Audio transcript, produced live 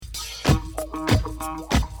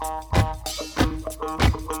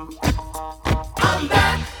I'm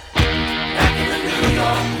back in the New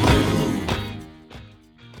York groove.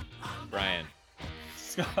 Brian,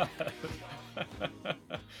 Scott,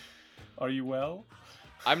 are you well?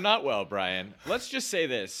 I'm not well, Brian. Let's just say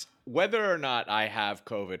this. Whether or not I have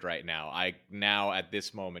COVID right now, I now at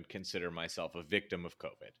this moment consider myself a victim of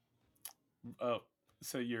COVID. Oh,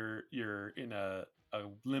 so you're in a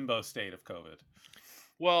limbo state of COVID.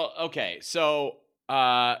 Well, okay. So,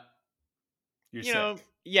 You're you sick. know,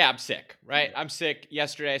 yeah, I'm sick, right? Yeah. I'm sick.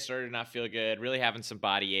 Yesterday I started to not feel good, really having some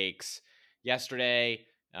body aches. Yesterday,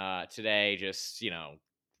 today, just,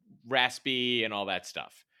 raspy and all that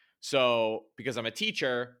stuff. So, because I'm a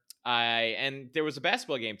teacher, and there was a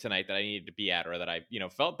basketball game tonight that I needed to be at, or that I,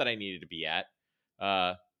 felt that I needed to be at.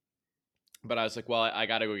 But I was like, well, I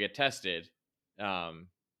got to go get tested,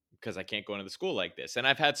 because I can't go into the school like this. And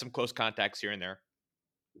I've had some close contacts here and there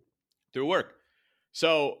through work.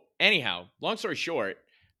 So anyhow, long story short,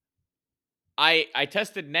 I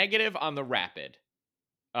tested negative on the rapid.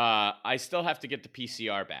 I still have to get the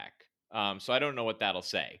PCR back. So I don't know what that'll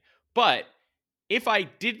say. But if I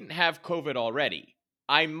didn't have COVID already,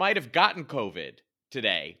 I might have gotten COVID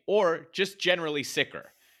today, or just generally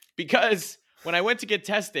sicker. Because when I went to get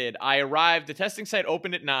tested, the testing site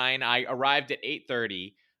opened at 9. I arrived at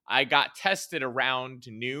 8:30. I got tested around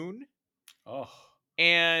noon. Oh,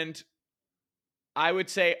 And I would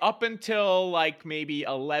say up until like maybe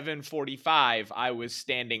 11:45, I was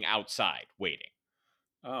standing outside waiting.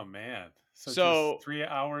 oh man. So just 3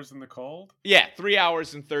 hours in the cold? yeah, 3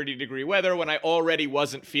 hours in 30-degree weather when I already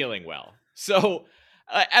wasn't feeling well. So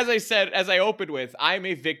as I said, as I opened with, I'm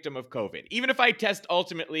a victim of COVID. Even if I test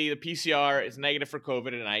ultimately the PCR is negative for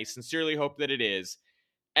COVID, and I sincerely hope that it is,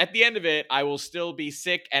 at the end of it, I will still be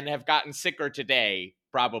sick and have gotten sicker today,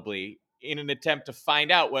 probably, in an attempt to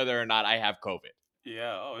find out whether or not I have COVID.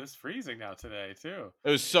 Yeah. Oh, it's freezing now today too. It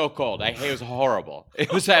was so cold. It was horrible.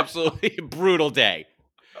 It was absolutely a brutal day.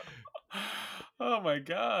 Oh my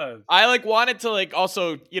god. I wanted to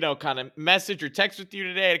also, kind of message or text with you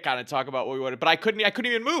today to kind of talk about what we wanted, but I couldn't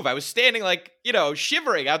even move. I was standing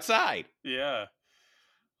shivering outside. Yeah.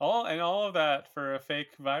 All of that for a fake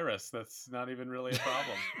virus that's not even really a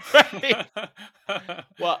problem. Right.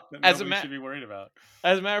 Well, that as nobody should be worried about.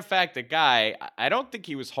 As a matter of fact, the guy, I don't think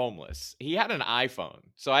he was homeless. He had an iPhone,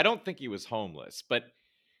 so I don't think he was homeless, but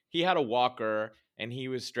he had a walker and he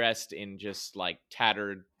was dressed in just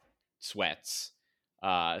tattered sweats.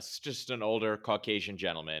 It's just an older Caucasian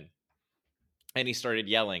gentleman. And he started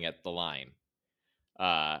yelling at the line.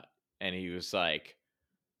 And he was like,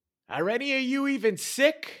 "Are any of you even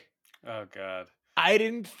sick? Oh god. I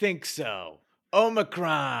didn't think so.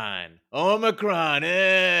 Omicron,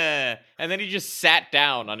 And then he just sat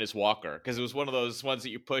down on his walker because it was one of those ones that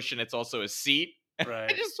you push and it's also a seat. Right.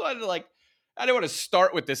 I just wanted to I didn't want to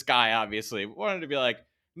start with this guy, obviously. I wanted to be like,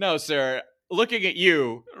 no, sir, looking at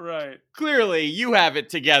you, Right. clearly you have it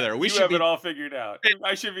together. We You should have be it all figured out.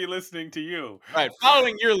 I should be listening to you. right,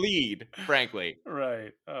 following your lead, frankly.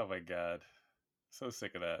 Right. Oh my god. So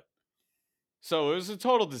sick of that. So it was a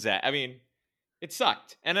total disaster. I mean, it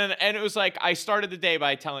sucked. And it was like I started the day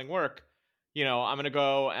by telling work, I'm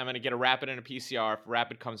gonna get a rapid and a PCR. If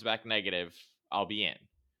rapid comes back negative, I'll be in.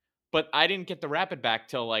 But I didn't get the rapid back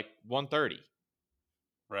till 1:30.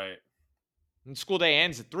 Right. And school day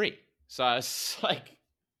ends at 3. So I was like,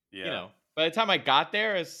 Yeah. by the time I got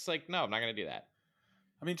there, it's like, no, I'm not gonna do that.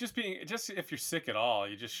 I mean, just if you're sick at all,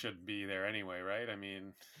 you just shouldn't be there anyway, right? I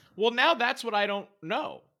mean, well, now that's what I don't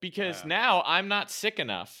know, because Yeah. now I'm not sick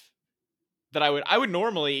enough that I would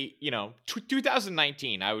normally,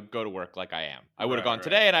 2019, I would go to work like I am. I would have Right, gone right.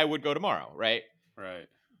 today and I would go tomorrow, right? right.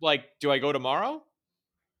 Do I go tomorrow?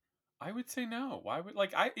 I would say no. Why would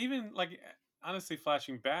honestly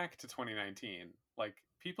flashing back to 2019,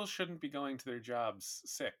 people shouldn't be going to their jobs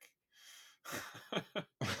sick.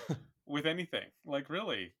 With anything.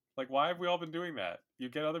 Really. Why have we all been doing that? You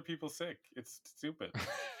get other people sick. It's stupid.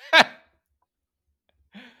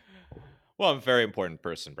 Well, I'm a very important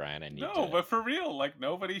person, Brian. I need No, to. but for real,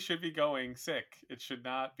 nobody should be going sick. It should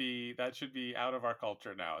not be. That should be out of our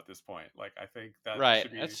culture now at this point. I think that Right,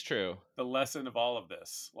 should be that's true. the lesson of all of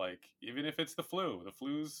this. Even if it's the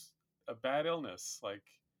flu's a bad illness.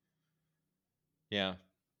 Yeah.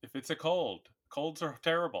 If it's a cold, colds are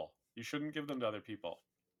terrible. You shouldn't give them to other people.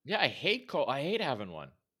 Yeah, I hate cold. I hate having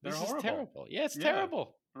one. They're This horrible. is terrible. Yeah, it's Yeah.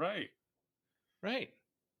 terrible. Right. Right.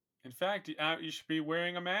 In fact, you should be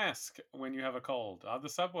wearing a mask when you have a cold on the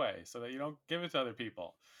subway so that you don't give it to other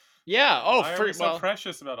people. Yeah. Why are we so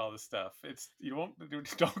precious about all this stuff?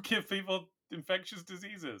 Don't give people infectious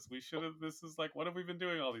diseases. We should have. This is what have we been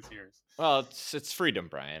doing all these years? Well, it's freedom,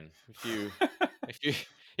 Brian.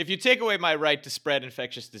 if you take away my right to spread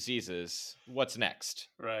infectious diseases, what's next?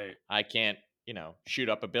 Right. I can't, shoot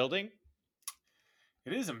up a building.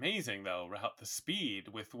 It is amazing, though, the speed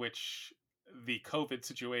with which the COVID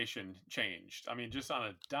situation changed. I mean, just on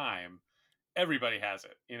a dime, everybody has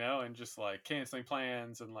it, and just like canceling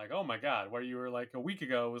plans and like, oh my God, where you were like a week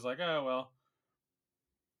ago was like, oh, well,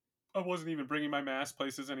 I wasn't even bringing my mask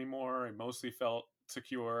places anymore. I mostly felt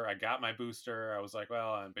secure. I got my booster. I was like,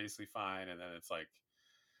 well, I'm basically fine. And then it's like,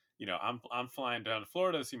 I'm flying down to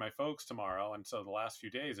Florida to see my folks tomorrow, and so the last few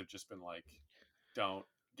days have just been like, don't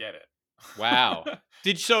get it. Wow.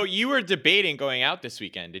 So you were debating going out this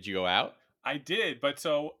weekend. Did you go out? I did, but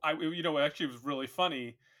so actually it was really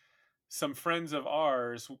funny. Some friends of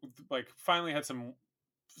ours, like, finally had some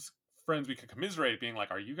friends we could commiserate, being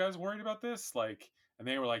like, "Are you guys worried about this?" Like, and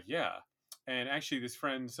they were like, "Yeah." And actually, these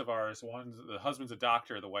friends of ours, the husband's a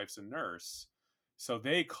doctor, the wife's a nurse. So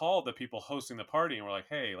they called the people hosting the party and were like,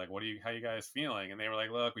 "Hey, like, how you guys feeling?" And they were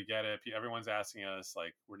like, "Look, we get it. Everyone's asking us,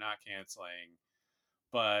 like, we're not canceling."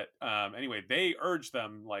 But anyway, they urged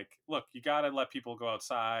them, like, look, you got to let people go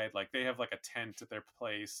outside. Like, they have like a tent at their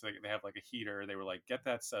place. They have like a heater. They were like, get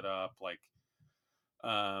that set up. Like,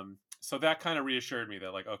 so that kind of reassured me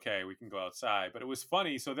that, like, okay, we can go outside. But it was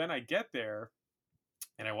funny. So then I get there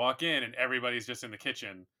and I walk in and everybody's just in the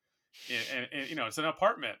kitchen. And it's an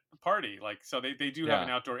apartment party. Like, so they do have an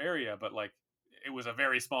outdoor area, but like, it was a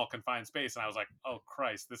very small confined space. And I was like, oh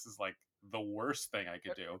Christ, this is like the worst thing I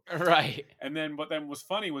could do. Right. And then what then was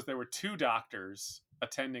funny was there were two doctors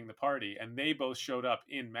attending the party, and they both showed up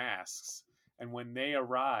in masks. And when they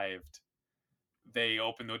arrived, they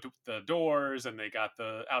opened the doors and they got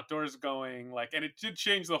the outdoors going. Like, and it did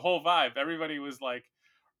change the whole vibe. Everybody was like,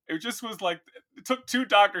 it just was like, it took two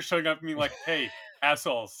doctors showing up and being like, hey,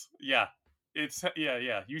 assholes, yeah.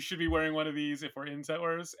 Yeah. You should be wearing one of these if we're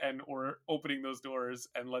indoors and we're opening those doors,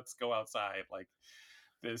 and let's go outside. Like,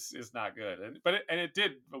 this is not good.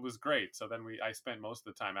 It was great. So then I spent most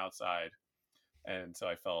of the time outside, and so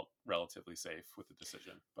I felt relatively safe with the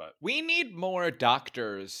decision. But we need more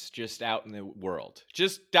doctors just out in the world.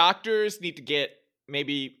 Just doctors need to get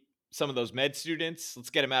maybe some of those med students.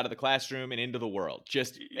 Let's get them out of the classroom and into the world.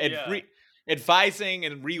 Just advising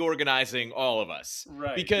and reorganizing all of us.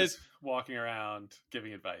 Right. Because just walking around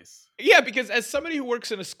giving advice. Yeah, because as somebody who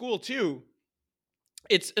works in a school too,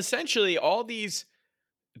 it's essentially all these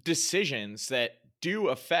decisions that do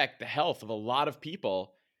affect the health of a lot of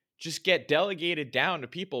people just get delegated down to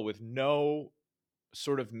people with no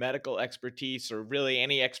sort of medical expertise or really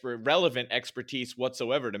any relevant expertise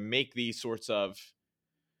whatsoever to make these sorts of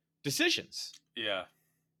decisions. Yeah.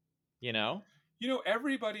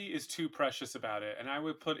 Everybody is too precious about it. And I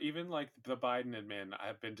would put even like the Biden admin,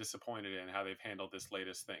 I've been disappointed in how they've handled this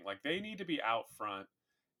latest thing. Like, they need to be out front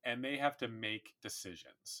and they have to make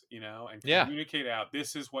decisions, and communicate out,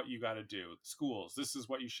 this is what you got to do. Schools, this is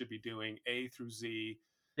what you should be doing, A through Z.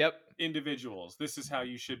 Yep. Individuals, this is how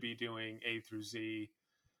you should be doing A through Z.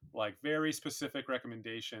 Like, very specific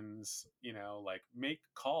recommendations, like, make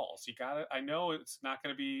calls. I know it's not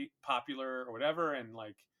going to be popular or whatever. And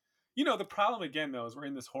like, the problem again, though, is we're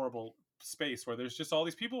in this horrible space where there's just all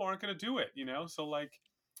these people who aren't going to do it, so like,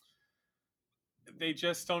 they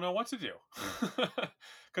just don't know what to do.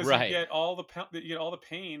 Because you get all the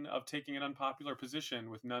pain of taking an unpopular position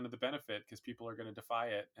with none of the benefit, because people are going to defy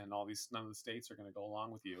it, and none of the states are going to go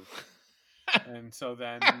along with you. And so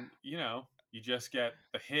then you just get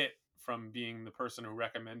the hit from being the person who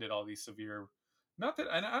recommended all these severe. Not that,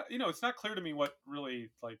 and it's not clear to me what really,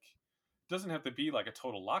 like, doesn't have to be like a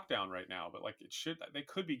total lockdown right now, but like, they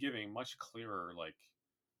could be giving much clearer like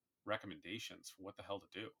recommendations for what the hell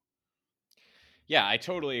to do. Yeah, I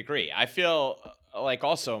totally agree. I feel like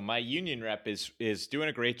also my union rep is doing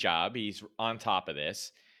a great job. He's on top of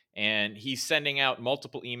this, and he's sending out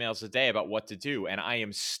multiple emails a day about what to do, and I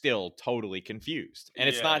am still totally confused. And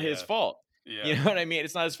it's not his fault. Yeah. You know what I mean?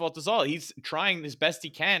 It's not his fault at all. He's trying his best he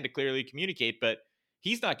can to clearly communicate, but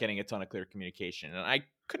he's not getting a ton of clear communication. And I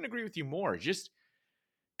couldn't agree with you more. Just,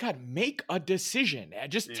 God, make a decision.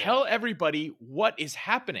 Just tell everybody what is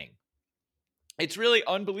happening. It's really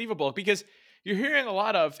unbelievable because you're hearing a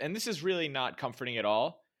lot of, and this is really not comforting at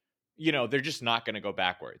all, they're just not going to go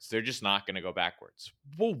backwards. They're just not going to go backwards.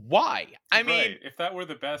 Well, why? I mean, if that were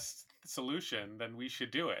the best solution, then we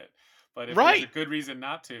should do it. But if there's a good reason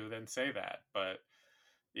not to, then say that. But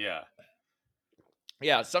yeah.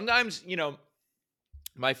 Yeah, sometimes,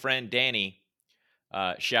 my friend Danny,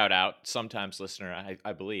 shout out, sometimes listener,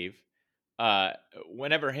 I believe,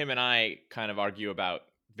 whenever him and I kind of argue about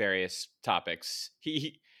various topics,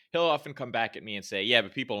 he'll often come back at me and say, yeah,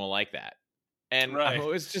 but people don't like that. And Right. I'm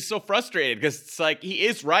always just so frustrated because it's like he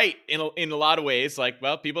is right in a lot of ways. Like,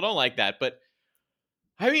 well, people don't like that, but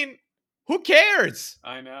I mean, who cares?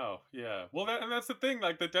 I know. Yeah. Well, and that's the thing.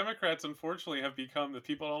 Like the Democrats, unfortunately, have become the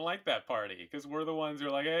people don't like that party because we're the ones who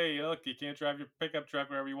are like, hey, look, you can't drive your pickup truck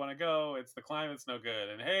wherever you want to go. It's the climate's no good.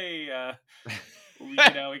 And hey, we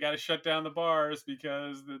got to shut down the bars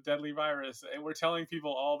because the deadly virus. And we're telling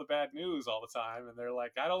people all the bad news all the time, and they're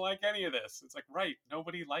like, I don't like any of this. It's like, right,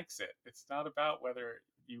 nobody likes it. It's not about whether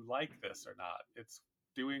you like this or not. It's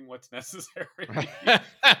doing what's necessary.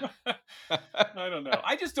 I don't know.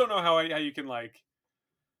 I just don't know how you can like,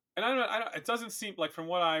 and I don't. It doesn't seem like from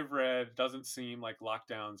what I've read, it doesn't seem like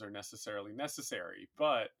lockdowns are necessarily necessary.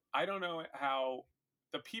 But I don't know how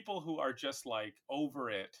the people who are just like over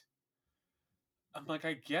it. I'm like,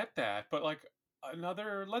 I get that, but like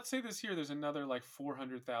let's say this year, there's another like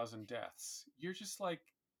 400,000 deaths. You're just like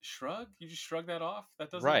shrug. You just shrug that off.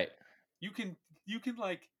 That doesn't. Right. You can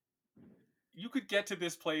like you could get to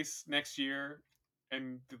this place next year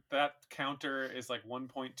and that counter is like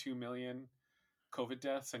 1.2 million COVID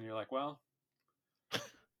deaths, and you're like, well,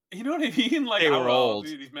 you know what I mean? Like, They were old.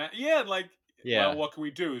 Yeah, like, Yeah. well, what can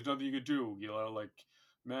we do? There's nothing you could do. Like,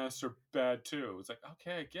 masks are bad too. It's like,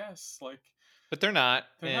 okay, I guess. Like, But they're not.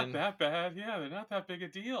 they're not that bad. Yeah, they're not that big a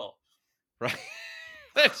deal. Right.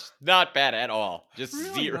 That's not bad at all. Just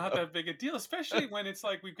Really zero. not that big a deal, especially when it's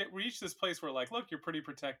like we reached this place where, like, look, you're pretty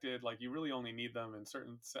protected. Like, you really only need them in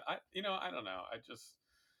certain. I don't know. I just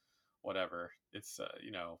whatever. It's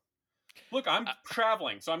Look, I'm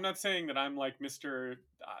traveling, so I'm not saying that I'm like Mr.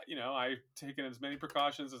 I've taken as many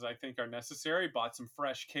precautions as I think are necessary. Bought some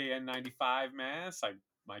fresh KN95 masks.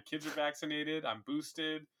 My kids are vaccinated. I'm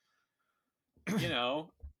boosted.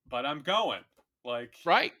 But I'm going. Like,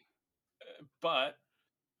 Right. but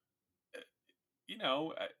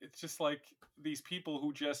it's just like these people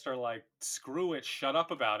who just are like, screw it, shut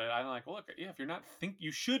up about it. I'm like, well, look, yeah, if you're not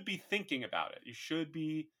you should be thinking about it. You should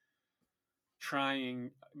be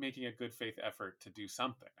making a good faith effort to do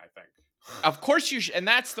something, I think. Of course you should. And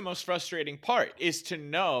that's the most frustrating part, is to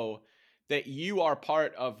know that you are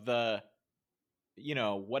part of the,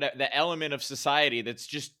 the element of society that's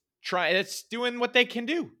just that's doing what they can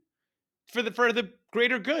do for the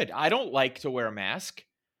greater good. I don't like to wear a mask.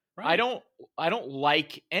 Right. I don't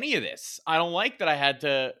like any of this. I don't like that I had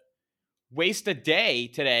to waste a day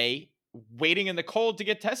today waiting in the cold to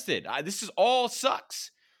get tested. This is all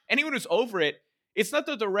sucks. Anyone who's over it, it's not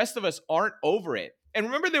that the rest of us aren't over it. And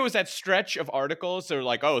remember, there was that stretch of articles that were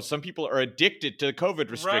like, oh, some people are addicted to COVID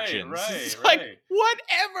restrictions. It's like,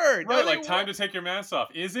 whatever. Right, like, time to take your mask off.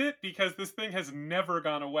 Is it? Because this thing has never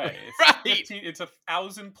gone away. It's right. It's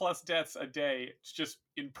 1,000+ deaths a day. It's just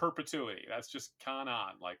in perpetuity. That's just gone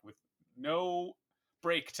on, like, with no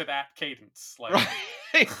break to that cadence. Like,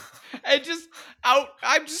 right.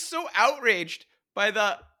 I'm just so outraged by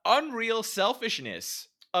the unreal selfishness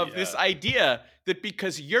of this idea that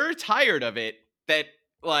because you're tired of it, that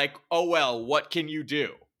like, oh well, what can you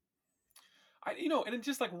do? And it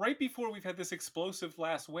just like right before we've had this explosive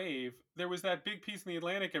last wave, there was that big piece in the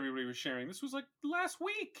Atlantic everybody was sharing. This was like last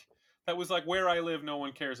week. That was like, where I live, no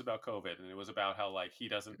one cares about COVID, and it was about how like he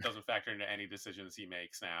doesn't factor into any decisions he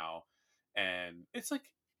makes now, and it's like,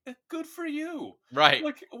 good for you, right?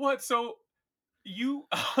 Like, what? So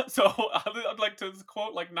I'd like to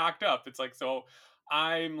quote like Knocked Up. It's like, so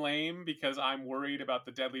I'm lame because I'm worried about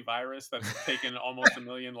the deadly virus that's taken almost 1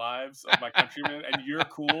 million lives of my countrymen, and you're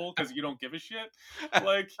cool because you don't give a shit.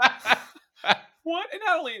 Like, what? And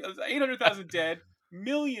not only 800,000 dead,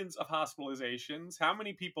 millions of hospitalizations. How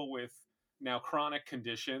many people with now chronic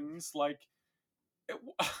conditions? Like,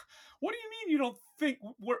 what do you mean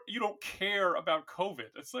you don't care about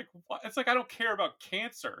COVID? It's like, it's like I don't care about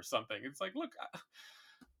cancer or something. It's like, look,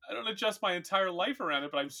 I don't adjust my entire life around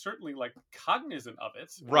it, but I'm certainly like cognizant of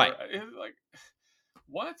it. Right. Like,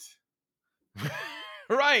 what?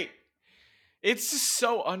 Right. It's just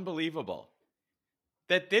so unbelievable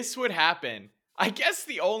that this would happen. I guess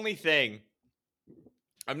the only thing,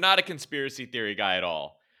 I'm not a conspiracy theory guy at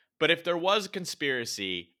all, but if there was a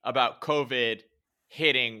conspiracy about COVID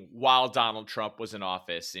hitting while Donald Trump was in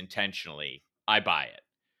office intentionally, I buy it.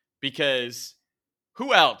 Because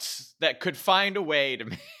who else that could find a way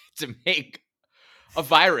to make a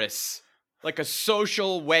virus like a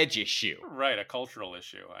social wedge issue? Right, a cultural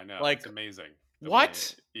issue. I know. Like, it's amazing.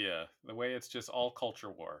 What? The way it's just all culture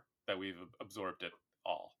war, that we've absorbed it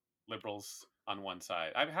all. Liberals on one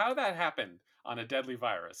side. How that happened on a deadly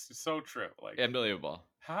virus is so true. Like, unbelievable.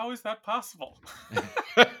 How is that possible?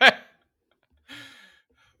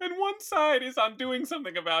 And one side is on doing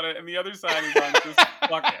something about it, and the other side is on just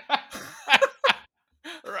fuck it.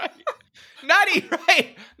 Right. Not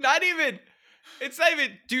Right. Not even. It's not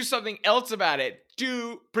even do something else about it.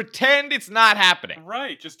 Pretend it's not happening.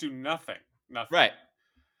 Right. Just do nothing. Nothing. Right.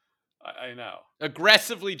 I know.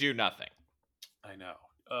 Aggressively do nothing. I know.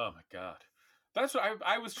 Oh my god. That's what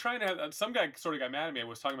I was trying to have. Some guy sort of got mad at me. I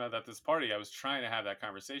was talking about that at this party. I was trying to have that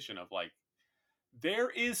conversation of like, there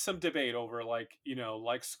is some debate over like,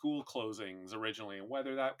 like school closings originally and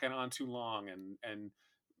whether that went on too long and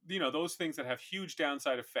those things that have huge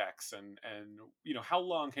downside effects and how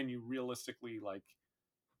long can you realistically like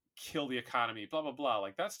kill the economy, blah blah blah.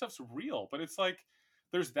 Like that stuff's real, but it's like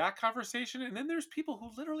there's that conversation and then there's people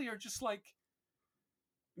who literally are just like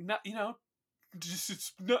not just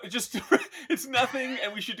it's nothing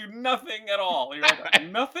and we should do nothing at all. You're like,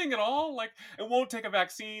 nothing at all, like it won't take a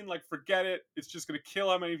vaccine, like forget it, it's just gonna kill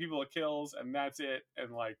how many people it kills and that's it.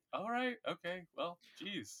 And like, all right, okay, well,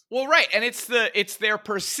 geez. Well, right, and it's their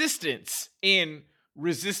persistence in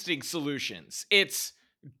resisting solutions. It's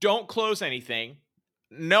don't close anything.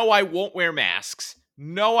 No, I won't wear masks.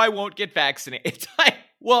 No, I won't get vaccinated. It's like,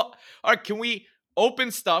 well, all right, can we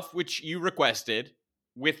open stuff which you requested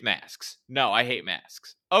with masks? No, I hate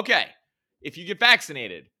masks. Okay, if you get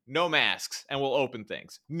vaccinated, no masks, and we'll open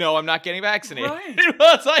things. No, I'm not getting vaccinated. Right.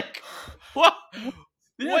 It's like, what?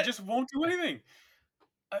 Yeah, What? just won't do anything.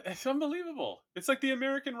 It's unbelievable. It's like the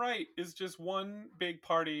American right is just one big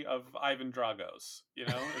party of Ivan Dragos.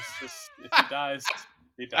 It's just if he dies,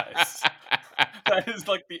 he dies. That is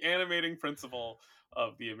like the animating principle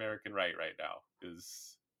of the American right now.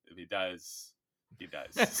 Is if he dies, he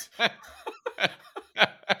dies.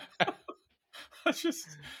 It's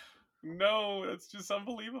just it's just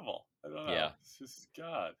unbelievable. I don't know. Yeah. It's just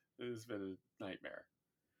God. It has been a nightmare.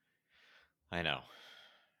 I know.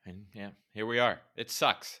 And yeah, here we are. It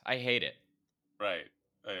sucks. I hate it. Right.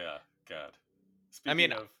 Oh, yeah. God. I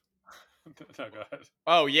mean, of no, go ahead.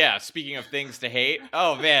 Oh yeah, speaking of things to hate.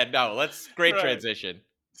 Oh man, no, great Right. transition.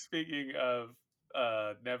 Speaking of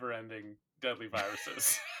never-ending deadly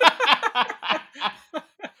viruses.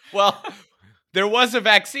 Well, there was a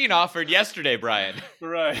vaccine offered yesterday, Brian.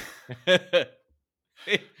 Right.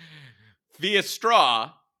 Via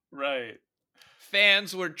straw, Right.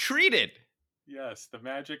 fans were treated. Yes, the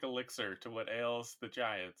magic elixir to what ails the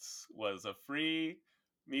Giants was a free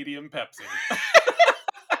medium Pepsi.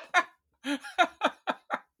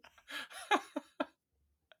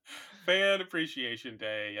 Fan Appreciation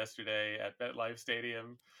Day yesterday at MetLife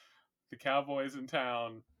Stadium. The Cowboys in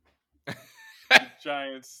town. The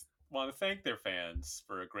Giants want to thank their fans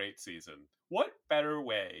for a great season. What better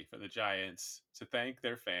way for the Giants to thank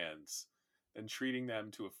their fans than treating them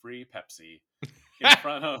to a free Pepsi in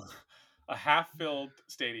front of a half-filled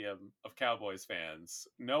stadium of Cowboys fans,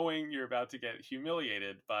 knowing you're about to get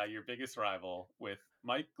humiliated by your biggest rival with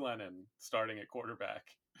Mike Glennon starting at quarterback.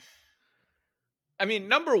 I mean,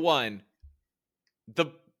 number one,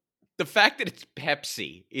 the fact that it's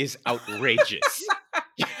Pepsi is outrageous.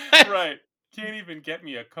 Right. Can't even get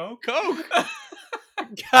me a Coke? Coke.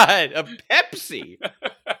 God, a Pepsi.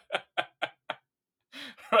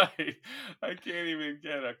 Right. I can't even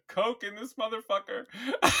get a Coke in this motherfucker.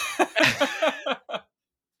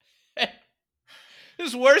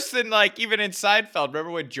 It's worse than like even in Seinfeld.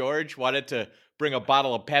 Remember when George wanted to bring a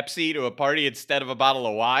bottle of Pepsi to a party instead of a bottle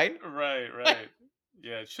of wine? Right.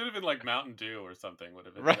 Yeah, it should have been like Mountain Dew or something. Would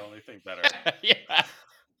have been Right. the only thing better. Yeah.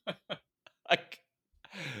 Like,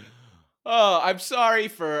 oh, I'm sorry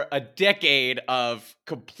for a decade of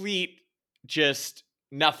complete just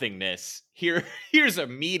nothingness. Here's a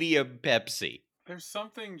medium Pepsi. There's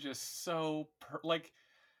something just so like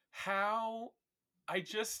how I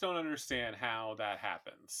just don't understand how that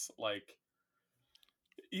happens. Like,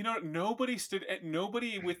 nobody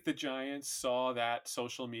with the Giants saw that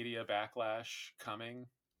social media backlash coming,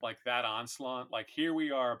 like that onslaught. Like, here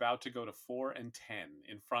we are about to go to 4-10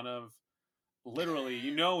 in front of literally,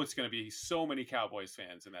 it's going to be so many Cowboys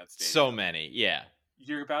fans in that stadium. So many, yeah.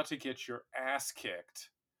 You're about to get your ass kicked.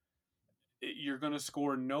 You're going to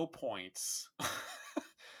score no points.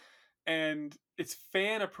 And it's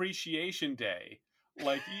Fan Appreciation Day.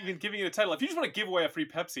 Like, even giving it a title. If you just want to give away a free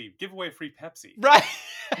Pepsi, give away a free Pepsi. Right.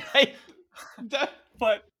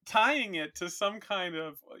 But tying it to some kind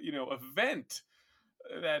of, event,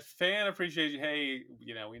 that Fan Appreciation, hey,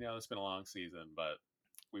 we know it's been a long season, but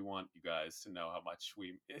we want you guys to know how much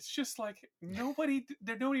it's just like nobody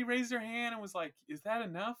raised their hand and was like, is that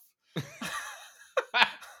enough?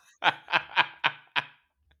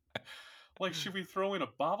 Like, should we throw in a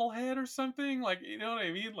bobblehead or something? Like, you know what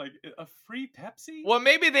I mean? Like a free Pepsi? Well,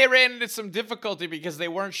 maybe they ran into some difficulty because they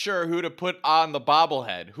weren't sure who to put on the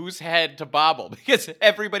bobblehead, whose head to bobble, because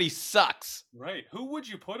everybody sucks. Right. Who would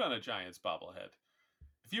you put on a Giants bobblehead?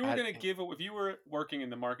 If you were I- going to if you were working in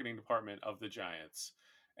the marketing department of the Giants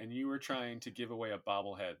and you were trying to give away a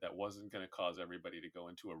bobblehead that wasn't going to cause everybody to go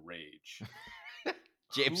into a rage.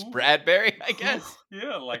 James Who- Bradbury, I who- guess.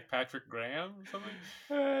 Yeah, like Patrick Graham or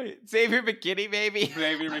something. Xavier McKinney, maybe.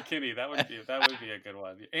 Xavier McKinney, that would be a good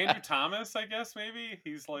one. Andrew Thomas, I guess maybe.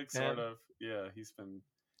 He's like sort Yeah. of he's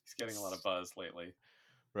getting a lot of buzz lately.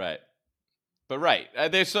 Right. But right.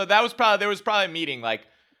 So there was probably a meeting like,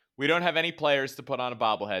 we don't have any players to put on a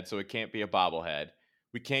bobblehead, so it can't be a bobblehead.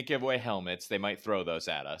 We can't give away helmets. They might throw those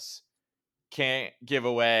at us. Can't give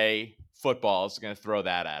away footballs. Going to throw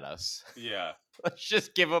that at us. Yeah. Let's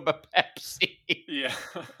just give them a Pepsi. Yeah.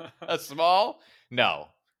 A small? No.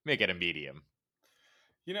 Make it a medium.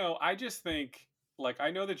 You know, I just think like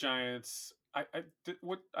I know the Giants.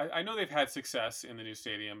 I know they've had success in the new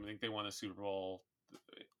stadium. I think they won a Super Bowl,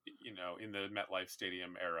 you know, in the MetLife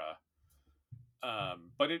Stadium era.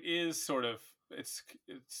 But it is sort of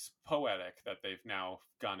it's poetic that they've now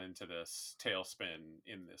gone into this tailspin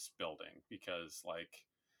in this building because like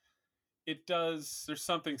it does. There's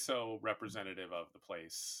something so representative of the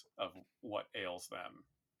place of what ails them.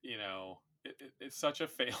 You know, it's such a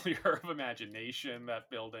failure of imagination, that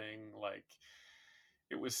building. Like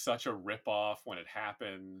it was such a ripoff when it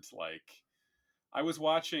happened. Like I was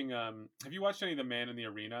watching have you watched any of the Man in the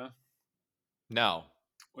Arena No.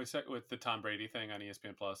 with the Tom Brady thing on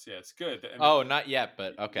ESPN Plus? Yeah, it's good. And Oh, not yet,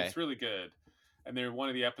 but okay. it's really good. And one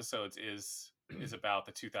of the episodes is about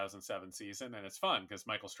the 2007 season, and it's fun because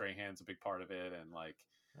Michael Strahan's a big part of it, and like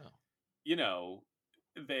you know,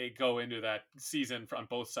 they go into that season on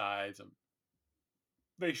both sides, and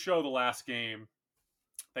they show the last game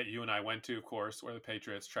that you and I went to, of course, where the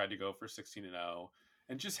Patriots tried to go for 16-0,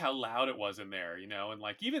 and just how loud it was in there, you know, and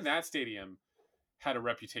like even that stadium had a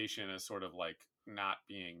reputation as sort of like not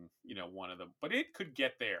being, you know, one of them, but it could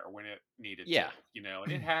get there when it needed Yeah. to, you know,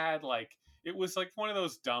 and it had like it was like one of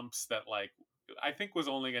those dumps that like I think was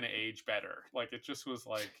only going to age better. Like it just was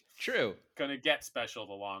like True. going to get special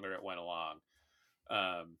the longer it went along.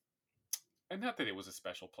 And not that it was a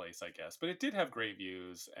special place, I guess, but it did have great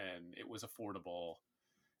views and it was affordable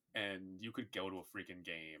and you could go to a freaking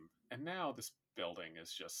game. And now this building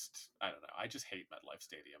is just, I don't know. I just hate MetLife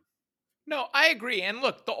Stadium. No, I agree. And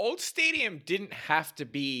look, the old stadium didn't have to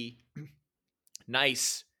be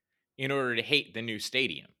nice in order to hate the new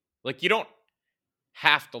stadium. Like, you don't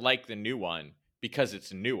have to like the new one because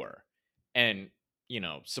it's newer and, you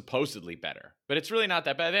know, supposedly better. But it's really not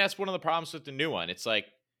that bad. That's one of the problems with the new one. It's like,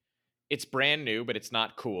 it's brand new, but it's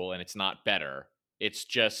not cool and it's not better. It's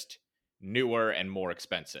just newer and more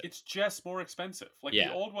expensive. It's just more expensive. Like Yeah.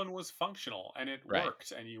 the old one was functional and it Right.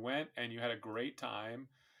 worked and you went and you had a great time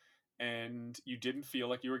and you didn't feel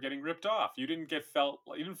like you were getting ripped off. You didn't feel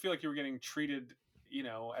like you were getting treated, you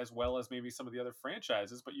know, as well as maybe some of the other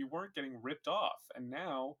franchises, but you weren't getting ripped off. And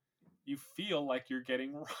now you feel like you're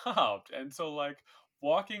getting robbed. And so like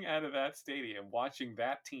walking out of that stadium, watching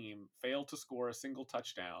that team fail to score a single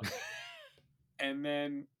touchdown, and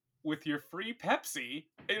then with your free Pepsi,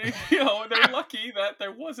 and, you know, they're lucky that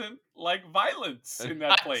there wasn't like violence in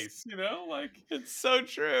that place, you know, like It's so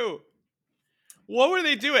true. What were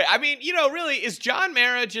they doing? I mean, you know, really, is John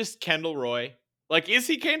Mara just Kendall Roy? Like, is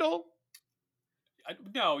he Kendall?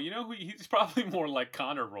 no, you know who he's probably more like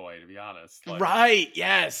Connor Roy, to be honest. Like, Right.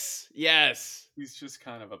 Yes. Yes. he's just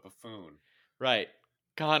kind of a buffoon. Right.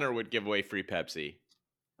 Connor would give away free Pepsi.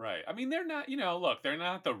 Right. I mean, they're not, you know, look, they're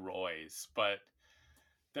not the Roys, but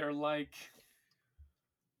they're like,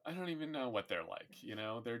 I don't even know what they're like, you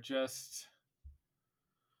know? They're just,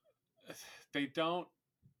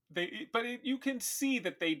 you can see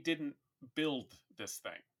that they didn't build this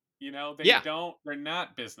thing, you know? They're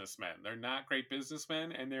not businessmen. They're not great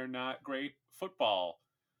businessmen and they're not great football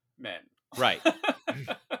men. Right.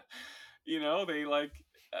 You know, they like,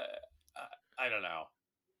 I don't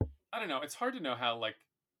know. It's hard to know how, like,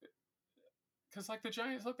 because like the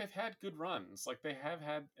Giants, look, they've had good runs. Like they have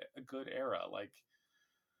had a good era. Like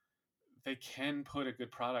they can put a good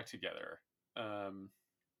product together.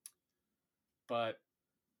 But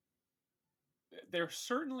they're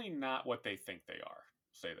certainly not what they think they are.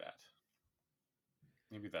 Say that.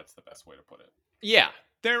 Maybe that's the best way to put it. Yeah.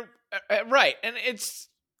 They're right. And it's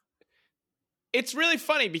really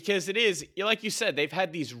funny because it is, like you said, they've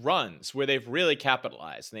had these runs where they've really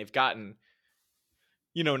capitalized and they've gotten,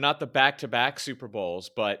 you know, not the back-to-back Super Bowls,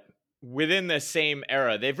 but within the same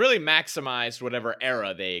era, they've really maximized whatever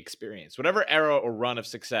era they experienced. Whatever era or run of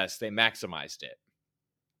success, they maximized it.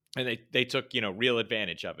 And they took, real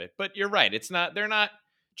advantage of it. But you're right. They're not,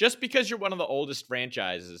 just because you're one of the oldest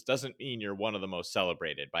franchises doesn't mean you're one of the most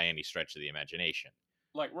celebrated by any stretch of the imagination.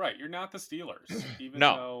 Like, right, you're not the Steelers, even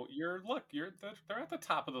No. though they're at the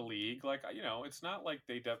top of the league. Like, it's not like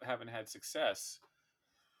they haven't had success.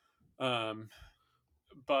 But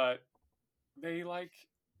they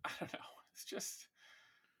I don't know. It's just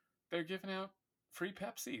they're giving out free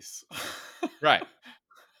Pepsis. Right.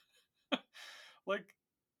 Like,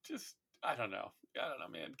 just I don't know,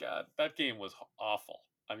 man. God, that game was awful.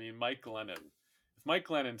 I mean, Mike Glennon. If Mike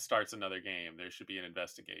Glennon starts another game, there should be an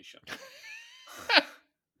investigation.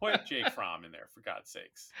 Put Jake Fromm in there, for God's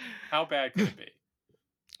sakes. How bad could it be?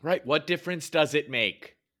 Right. What difference does it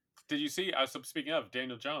make? Did you see? Speaking of,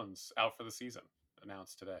 Daniel Jones out for the season,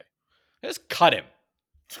 announced today. Just cut him.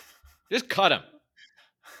 Just cut him.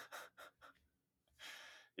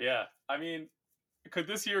 Yeah, I mean, could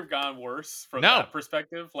this year have gone worse from No. that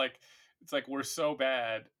perspective? Like, it's like we're so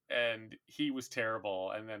bad, and he was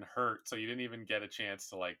terrible, and then hurt, so you didn't even get a chance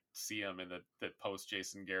to see him in the post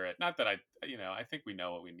Jason Garrett. Not that I think we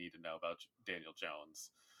know what we need to know about Daniel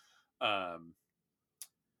Jones.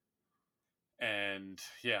 And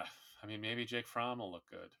yeah, I mean, maybe Jake Fromm will look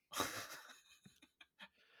good.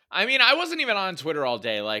 I mean, I wasn't even on Twitter all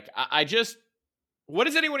day. Like, I just, what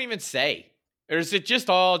does anyone even say? Or is it just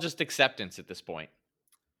all just acceptance at this point?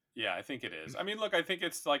 Yeah, I think it is. I mean, look, I think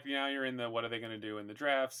it's like now you're in the what are they going to do in the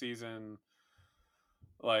draft season?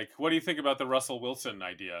 Like, what do you think about the Russell Wilson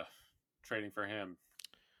idea, trading for him?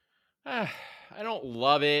 I don't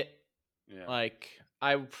love it. Yeah. I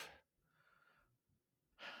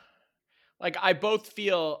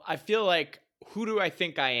feel like, who do I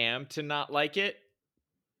think I am to not like it?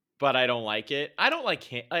 But I don't like it. I don't like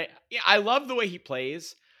him. I love the way he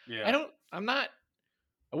plays. Yeah. I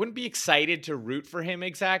wouldn't be excited to root for him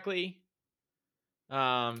exactly.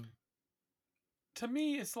 To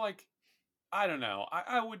me, it's like, I don't know.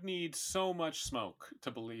 I would need so much smoke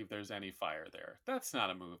to believe there's any fire there. That's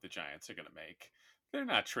not a move the Giants are going to make. They're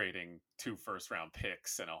not trading 2 first-round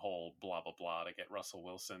picks and a whole blah, blah, blah to get Russell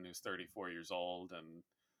Wilson, who's 34 years old. And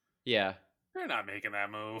yeah, they're not making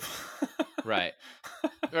that move. Right.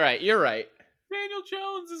 All right. You're right. Daniel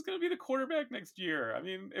Jones is going to be the quarterback next year. I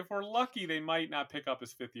mean, if we're lucky, they might not pick up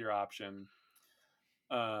his 5th-year option.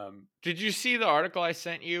 Did you see the article I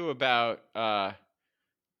sent you about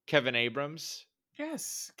Kevin Abrams?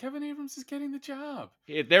 Yes, Kevin Abrams is getting the job.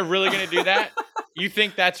 They're really going to do that? You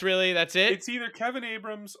think that's it? It's either Kevin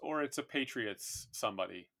Abrams or it's a Patriots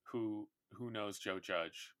somebody who knows Joe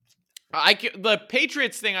Judge. The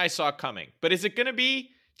Patriots thing I saw coming, but is it going to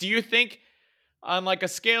be? Do you think, on like a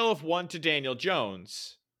scale of 1 to Daniel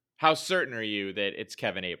Jones, how certain are you that it's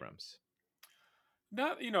Kevin Abrams?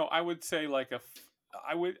 Not, I would say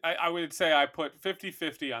I would say I put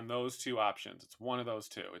 50-50 on those 2 options. It's one of those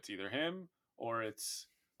 2. It's either him or it's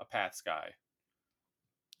a Pats guy.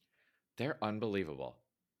 They're unbelievable.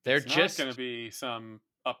 They're it's just not going to be some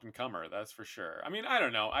up and comer, that's for sure. I mean, I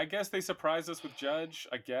don't know. I guess they surprised us with Judge.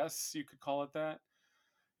 I guess you could call it that.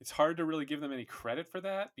 It's hard to really give them any credit for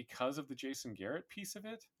that because of the Jason Garrett piece of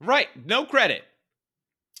it. Right. No credit.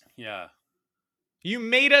 Yeah. You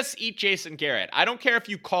made us eat Jason Garrett. I don't care if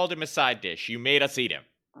you called him a side dish. You made us eat him.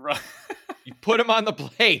 Right. You put him on the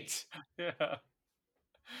plate. Yeah.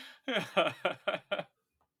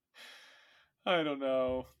 I don't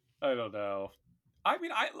know. I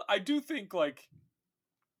mean, I do think, like,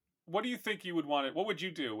 what do you think you would want it? What would you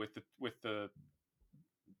do with the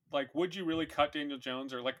like, would you really cut Daniel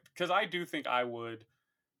Jones, or because I do think I would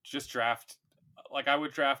just draft, I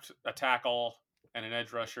would draft a tackle and an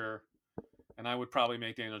edge rusher, and I would probably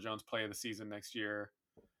make Daniel Jones play the season next year,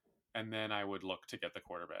 and then I would look to get the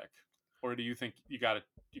quarterback. Or do you think you got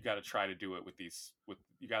to try to do it with you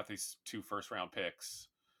got these 2 first-round picks?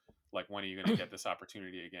 Like, when are you going to get this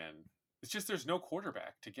opportunity again? It's just there's no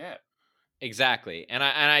quarterback to get. Exactly. And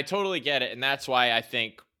I totally get it. And that's why I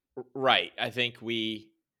think, right, I think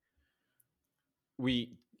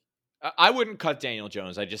I wouldn't cut Daniel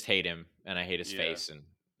Jones. I just hate him, and I hate his face, and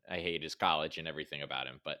I hate his college and everything about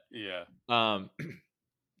him. But yeah,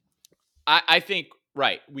 I think,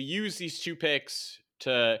 right, we use these 2 picks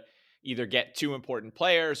to either get 2 important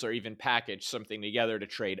players or even package something together to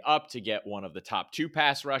trade up to get one of the top 2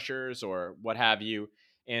 pass rushers or what have you.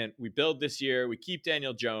 And we build this year. We keep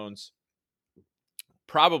Daniel Jones.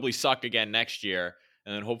 Probably suck again next year,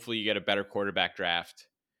 and then hopefully you get a better quarterback draft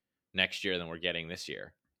next year than we're getting this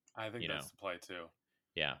year. I think that's the play too.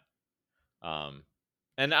 Yeah.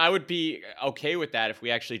 And I would be okay with that if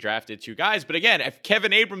we actually drafted 2 guys. But again, if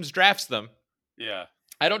Kevin Abrams drafts them, Yeah,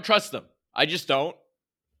 I don't trust them. I just don't.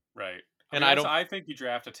 right. I And mean, I also, don't. I think you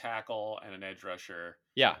draft a tackle and an edge rusher,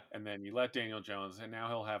 Yeah. and then you let Daniel Jones, and now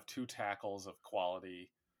he'll have 2 tackles of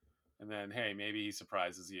quality. And then, hey, maybe he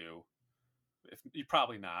surprises you. If you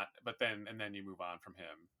probably not, but then you move on from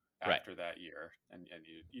him Right. after that year, and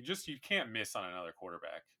you can't miss on another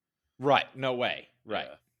quarterback. Right. No way. Right.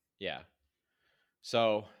 Yeah. Yeah.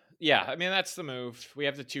 So, yeah, I mean, that's the move. We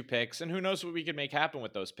have the 2 picks, and who knows what we could make happen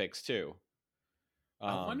with those picks, too.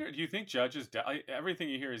 I wonder. Do you think Judge is? Everything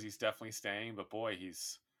you hear is he's definitely staying, but boy,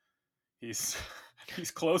 he's he's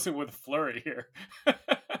closing with a flurry here.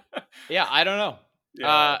 Yeah, I don't know.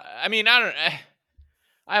 Yeah. I mean, I don't.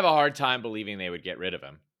 I have a hard time believing they would get rid of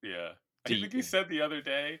him. Yeah. I think he said the other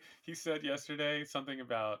day. He said yesterday something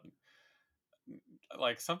about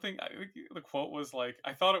like something. I think the quote was like,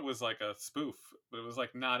 I thought it was like a spoof, but it was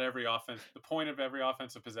like, not every offense. The point of every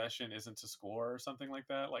offensive possession isn't to score or something like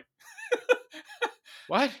that. Like,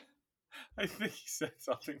 What? I think he said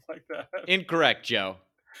something like that. Incorrect, Joe.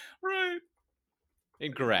 Right.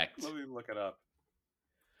 Incorrect. Let me look it up.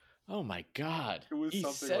 Oh my God. It was He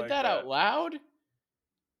something said like that out loud?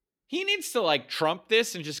 He needs to like trump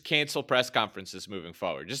this and just cancel press conferences moving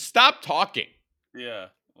forward. Just stop talking. Yeah.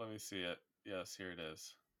 Let me see it. Yes, here it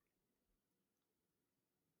is.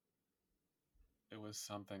 It was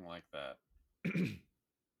something like that.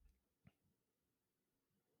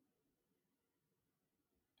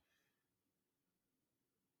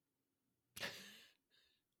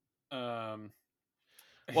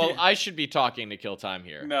 Well, I should be talking to kill time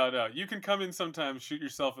here. No. You can come in sometimes, shoot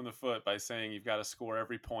yourself in the foot by saying you've got to score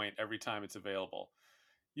every point every time it's available.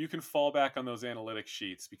 You can fall back on those analytics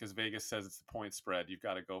sheets because Vegas says it's the point spread. You've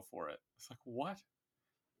got to go for it. It's like, what?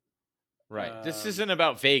 Right. This isn't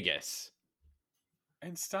about Vegas.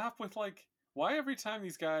 And stop with like, why every time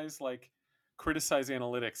these guys like criticize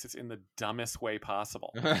analytics, it's in the dumbest way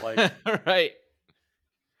possible. Like, right.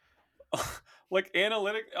 like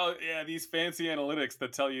analytic. Oh yeah, these fancy analytics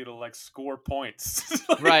that tell you to like score points.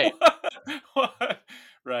 Like, Right. What?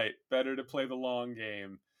 Right. Better to play the long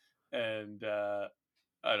game. And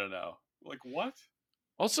I don't know. Like, what?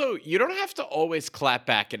 Also, you don't have to always clap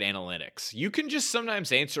back at analytics. You can just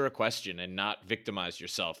sometimes answer a question and not victimize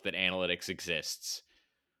yourself that analytics exists.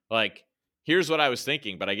 Like, here's what I was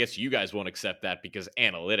thinking, but I guess you guys won't accept that because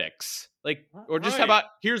analytics. Like, or just how Right. about,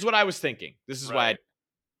 here's what I was thinking. This is why,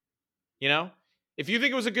 you know? If you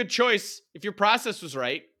think it was a good choice, if your process was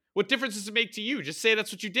right, what difference does it make to you? Just say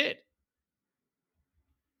that's what you did.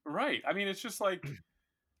 Right. I mean, it's just like,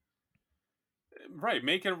 right.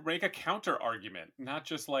 Make a counter argument, not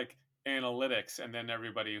just like analytics, and then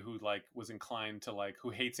everybody who like was inclined to like who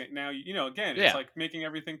hates it now. Again, it's Yeah. like making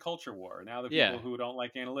everything culture war. Now the Yeah. people who don't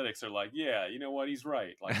like analytics are like, yeah, you know what? He's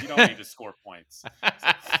right. Like, you don't need to score points.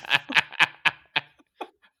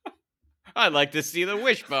 I'd like to see the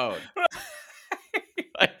wishbone.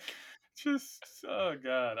 Like, Just oh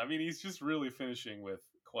god. I mean, he's just really finishing with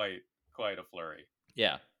quite a flurry.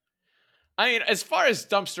 yeah. I mean, as far as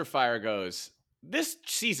dumpster fire goes, this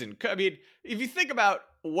season, I mean, if you think about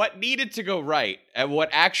what needed to go right and what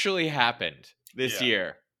actually happened this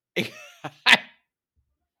Yeah. year,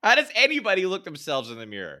 how does anybody look themselves in the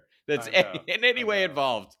mirror that's I know, in any I way know.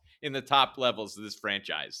 involved in the top levels of this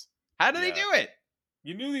franchise? How do they Yeah. do it?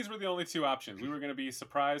 You knew these were the only 2 options. We were going to be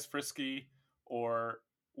surprised, frisky, or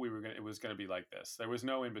it was going to be like this. There was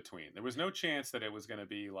no in between. There was no chance that it was going to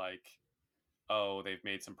be like, oh, they've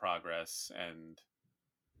made some progress and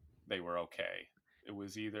they were okay. It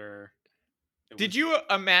was either. Did you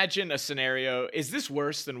imagine a scenario? Is this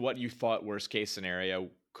worse than what you thought worst case scenario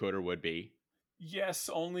could or would be? Yes,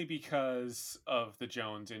 only because of the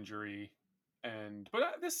Jones injury,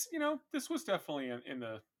 but this was definitely in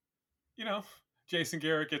the, Jason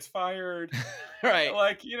Garrett gets fired. Right.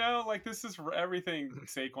 Like, this is everything.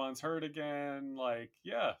 Saquon's hurt again. Like,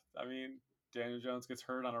 yeah, I mean, Daniel Jones gets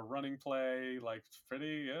hurt on a running play. Like, could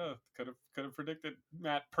have predicted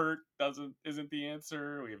Matt Pert isn't the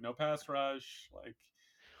answer. We have no pass rush. Like,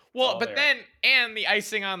 well, but then, and the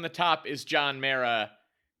icing on the top is John Mara,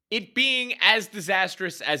 it being as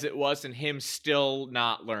disastrous as it was and him still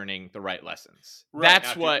not learning the right lessons. Right,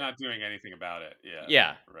 That's not doing anything about it. Yeah.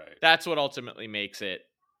 Yeah. Right. That's what ultimately makes it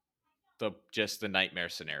just the nightmare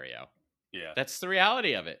scenario. Yeah. That's the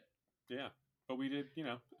reality of it. Yeah. But we did,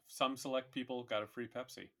 some select people got a free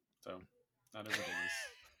Pepsi. So not everything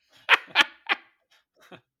is.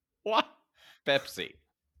 What? Pepsi.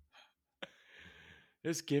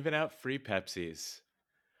 Just giving out free Pepsis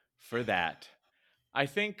for that. I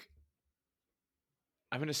think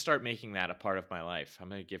I'm gonna start making that a part of my life. I'm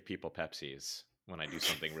gonna give people Pepsis when I do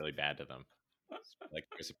something really bad to them. Like,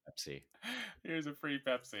 here's a Pepsi. Here's a free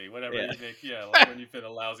Pepsi. Whatever Yeah. you make, yeah, like when you've been a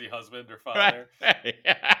lousy husband or Right. father.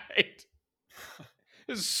 Right.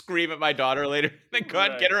 Just scream at my daughter later. Thank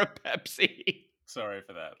God, get Right. her a Pepsi. Sorry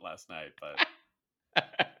for that last night, but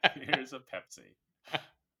here's a Pepsi.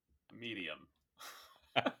 Medium.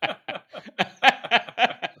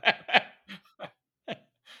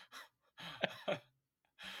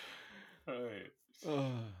 Right.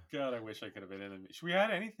 God, I wish I could have been in it. Should we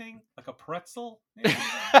add anything? Like a pretzel? Maybe?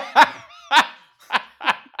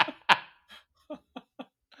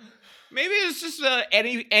 Maybe it's just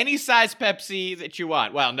any size Pepsi that you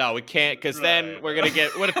want. Well, no, we can't, because then Right. we're gonna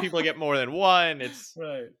get. What if people get more than one? It's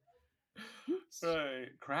Right. Right.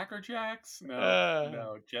 Cracker Jacks? No. Uh,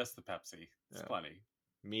 No, just the Pepsi. It's yeah. plenty.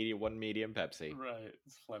 one medium Pepsi. Right.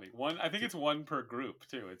 It's plenty. I think it's one per group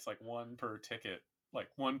too. It's like one per ticket. Like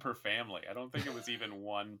one per family. I don't think it was even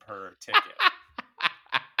one per ticket.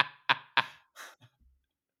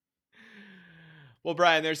 Well,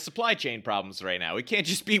 Brian, there's supply chain problems right now. We can't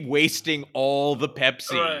just be wasting all the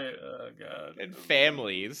Pepsi Right. Oh god. and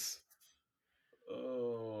families.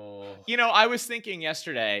 Oh. You know, I was thinking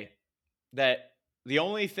yesterday that the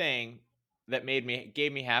only thing that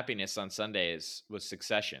gave me happiness on Sundays was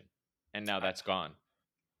Succession, and now that's gone.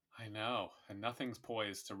 I know. And nothing's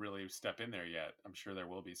poised to really step in there yet. I'm sure there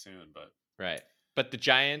will be soon, but Right. But the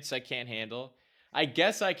Giants I can't handle. I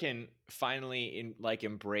guess I can finally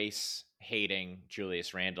embrace hating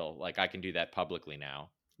Julius Randle. Like, I can do that publicly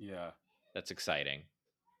now. yeah. That's exciting.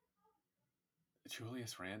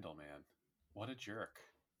 Julius Randle, man. What a jerk.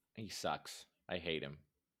 He sucks. I hate him.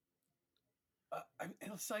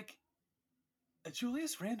 It's like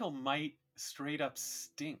Julius Randle might straight up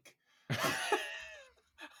stink.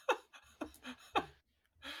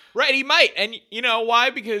 Right, he might. And you know why?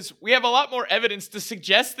 Because we have a lot more evidence to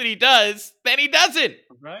suggest that he does than he doesn't.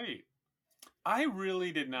 Right. I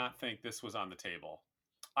really did not think this was on the table.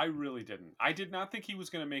 I really didn't. I did not think he was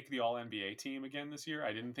going to make the All NBA team again this year.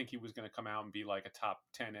 I didn't think he was going to come out and be like a top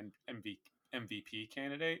 10 MVP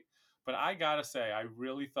candidate. But I got to say, I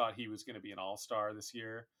really thought he was going to be an all-star this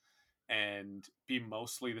year and be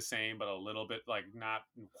mostly the same, but a little bit like not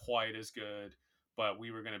quite as good. But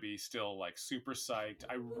we were going to be still like super psyched.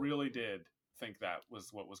 I really did think that was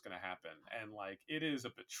what was going to happen. And like, it is a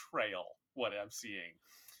betrayal what I'm seeing.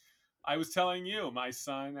 I was telling you, my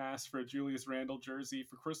son asked for a Julius Randle jersey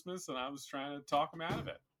for Christmas, and I was trying to talk him out of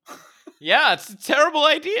it. Yeah, it's a terrible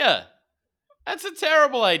idea. That's a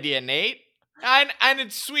terrible idea, Nate. And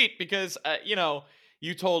it's sweet because,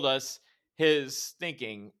 you told us his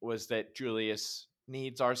thinking was that Julius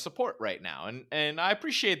needs our support right now. And I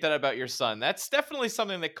appreciate that about your son. That's definitely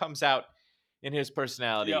something that comes out in his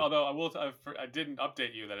personality. Yeah, although I didn't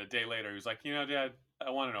update you that a day later he was like, Dad, I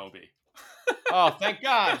want an Obi. Oh, thank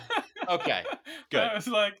God. Okay, good. I was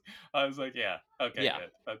like, yeah, okay, Yeah. good.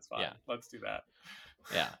 That's fine. Yeah. Let's do that.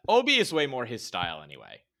 Yeah. Obi is way more his style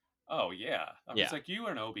anyway. Oh yeah. I was Yeah. like, you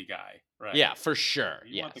are an Obi guy, right? Yeah, for sure.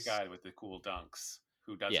 You want the guy with the cool dunks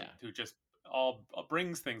who doesn't, Yeah. who just all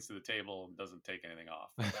brings things to the table and doesn't take anything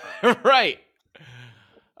off. Right.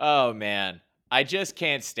 Oh man. I just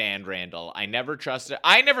can't stand Randall. I never trusted.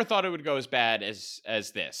 I never thought it would go as bad as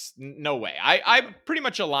this. No way. I'm pretty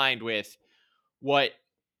much aligned with what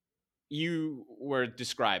you were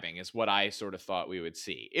describing is what I sort of thought we would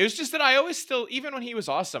see. It was just that I always still, even when he was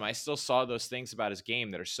awesome, I still saw those things about his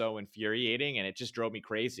game that are so infuriating, and it just drove me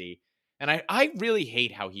crazy. And I really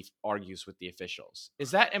hate how he argues with the officials.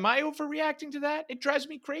 Am I overreacting to that? It drives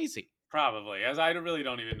me crazy. Probably, as I really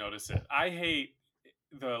don't even notice it. I hate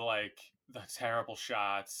the terrible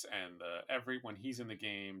shots and when he's in the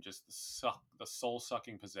game, just the soul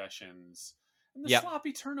sucking possessions and the Yep.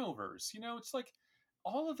 sloppy turnovers. It's like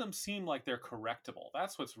all of them seem like they're correctable.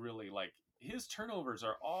 That's what's really like his turnovers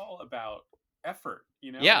are all about effort.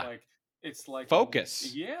 Yeah. Like it's like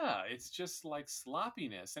Focus. Yeah, it's just like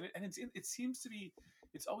sloppiness, and it seems to be.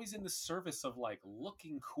 It's always in the service of like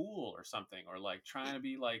looking cool or something, or like trying to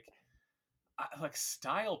be like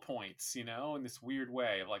style points, in this weird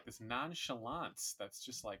way of like this nonchalance that's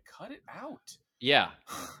just like cut it out. Yeah.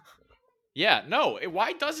 Yeah. No.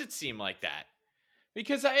 Why does it seem like that?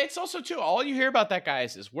 Because it's also too, all you hear about that guy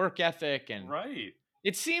is his work ethic, and Right.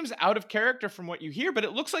 it seems out of character from what you hear, but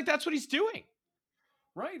it looks like that's what he's doing.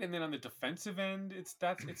 Right, and then on the defensive end, it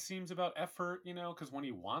seems about effort, because when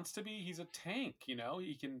he wants to be, he's a tank, he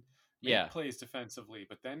can make plays defensively,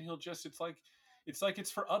 but then he'll just it's like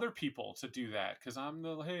it's for other people to do that because I'm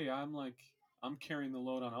carrying the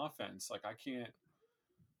load on offense. Like I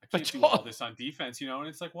I But can't do all this on defense, you know. And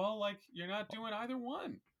it's like, well, like you're not doing either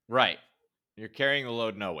one. right. You're carrying the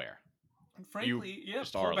load nowhere. And frankly,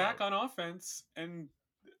 just pull are back low. on offense and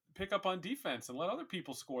pick up on defense and let other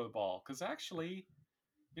people score the ball. Because actually,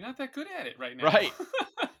 you're not that good at it right now. Right.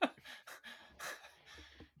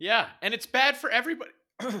 Yeah, and it's bad for everybody.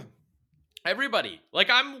 Everybody. Like,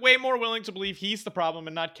 I'm way more willing to believe he's the problem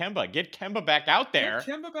and not Kemba. Get Kemba back out there.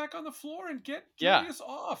 Get Kemba back on the floor and get Yeah. Julius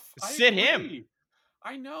off. Sit I him. agree.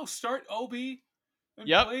 I know. Start Obi and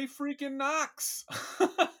Yep. play freaking Knox.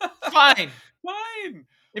 Fine. Fine.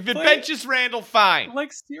 If it Play- benches Randall, fine.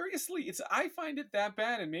 Like seriously, I find it that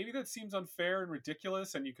bad, and maybe that seems unfair and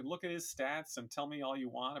ridiculous. And you can look at his stats and tell me all you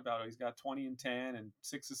want about it. He's got 20 and 10 and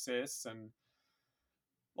 6 assists, and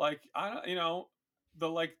like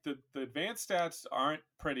the advanced stats aren't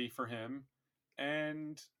pretty for him,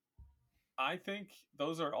 and I think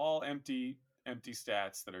those are all empty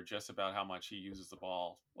stats that are just about how much he uses the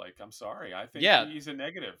ball. Like, I'm sorry, I think he's a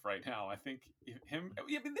negative right now. I think him. I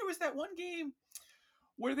mean, there was that one game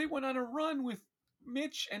where they went on a run with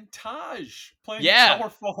Mitch and Taj playing power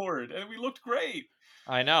forward, and we looked great.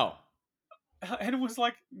 I know. And it was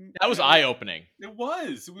like that was eye-opening. It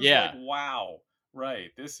was like, wow. Right.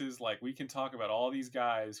 This is like, we can talk about all these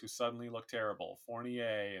guys who suddenly look terrible.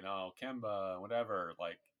 Fournier and Kemba, whatever.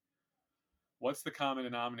 Like, what's the common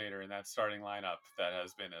denominator in that starting lineup that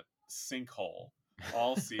has been a sinkhole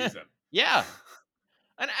all season? Yeah.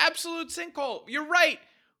 An absolute sinkhole. You're right.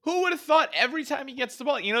 Who would have thought every time he gets the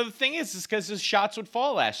ball? You know, the thing is because his shots would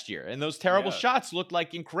fall last year, and those terrible shots looked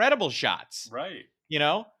like incredible shots. Right. You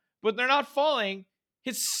know? But they're not falling.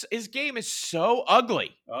 His game is so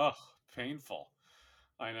ugly. Oh, painful.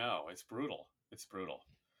 I know. It's brutal. It's brutal.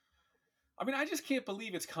 I mean, I just can't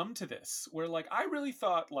believe it's come to this, where, like, I really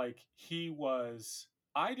thought, like,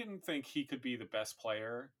 I didn't think he could be the best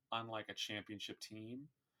player on, like, a championship team.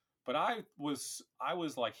 But I was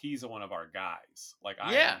like, he's one of our guys. Like,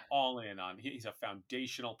 I am all in on, he's a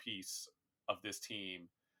foundational piece of this team.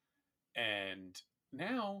 And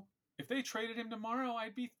now, if they traded him tomorrow,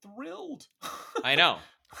 I'd be thrilled. I know.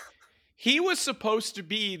 He was supposed to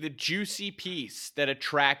be the juicy piece that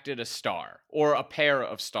attracted a star or a pair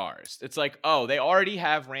of stars. It's like, oh, they already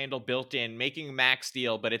have Randall built in, making a max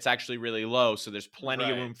deal, but it's actually really low, so there's plenty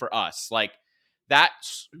of room for us. Like,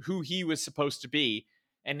 that's who he was supposed to be,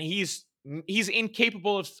 and he's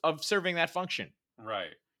incapable of serving that function.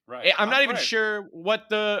 Right. I'm not even sure what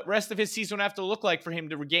the rest of his season would have to look like for him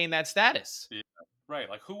to regain that status. Yeah. Right.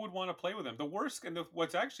 Like, who would want to play with him? The worst, and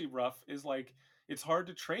what's actually rough is, like, it's hard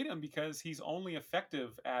to trade him because he's only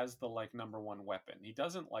effective as the, like, number one weapon. He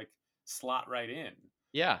doesn't, like, slot right in.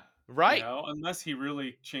 Yeah, right. You know, unless he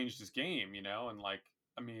really changed his game, you know, and, like,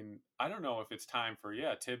 I mean, I don't know if it's time for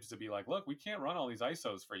Tibbs to be like, look, we can't run all these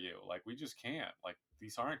ISOs for you. Like, we just can't. Like,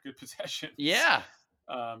 these aren't good possessions. Yeah.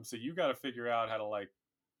 So you got to figure out how to, like,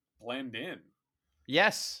 blend in.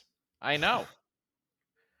 Yes, I know.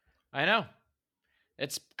 I know.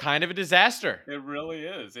 It's kind of a disaster. It really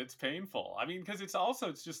is. It's painful. I mean, because it's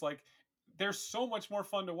just like, they're so much more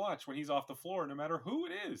fun to watch when he's off the floor, no matter who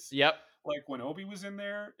it is. Yep. Like, when Obi was in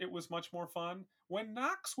there, it was much more fun. When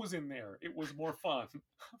Knox was in there, it was more fun.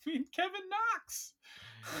 I mean, Kevin Knox.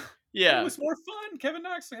 Yeah. It was more fun. Kevin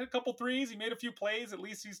Knox hit a couple threes. He made a few plays. At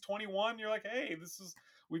least he's 21. You're like, hey,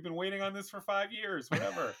 we've been waiting on this for 5 years.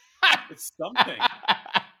 Whatever. It's something.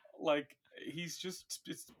 Like,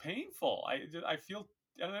 it's painful. I feel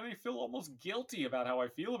almost guilty about how I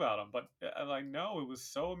feel about him, but I know it was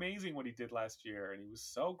so amazing what he did last year, and he was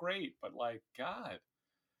so great. But, like, God,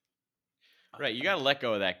 right? You got to let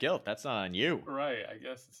go of that guilt. That's not on you. Right? I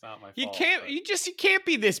guess it's not my fault. You can't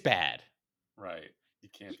be this bad. Right? You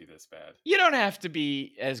can't be this bad. You don't have to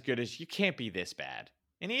be as good as you can't be this bad,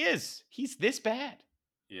 and he is. He's this bad.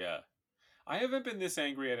 Yeah, I haven't been this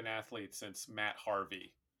angry at an athlete since Matt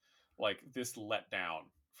Harvey. Like, this letdown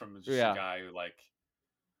from just a guy who, like,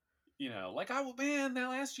 you know, like, that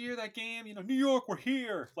last year, that game, you know, New York, we're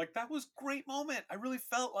here. Like, that was a great moment. I really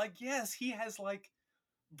felt like, yes, he has, like,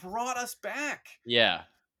 brought us back. Yeah.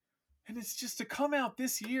 And it's just to come out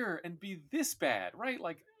this year and be this bad, right?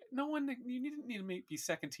 Like, you didn't need to be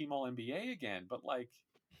second team All NBA again, but, like,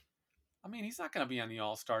 I mean, he's not going to be on the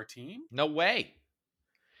All-Star team. No way.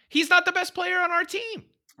 He's not the best player on our team.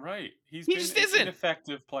 Right. He just isn't an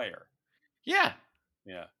effective player. Yeah.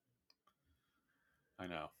 Yeah. I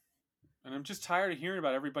know. And I'm just tired of hearing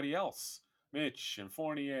about everybody else. Mitch and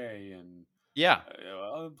Fournier and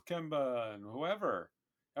Kemba and whoever.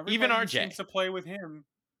 Everybody even RJ seems to play with him.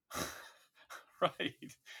 Right.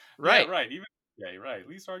 Right. Yeah, right. Even right. At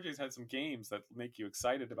least RJ's had some games that make you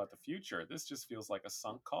excited about the future. This just feels like a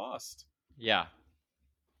sunk cost. Yeah.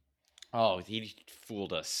 Oh, he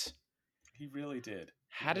fooled us. He really did.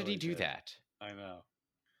 How did he really do did. that? I know.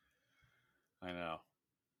 I know.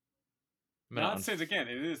 I'm gonna Not since again,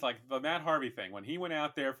 it is like the Matt Harvey thing when he went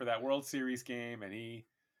out there for that World Series game and he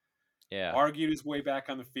yeah. argued his way back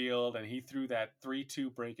on the field and he threw that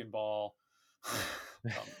 3-2 breaking ball.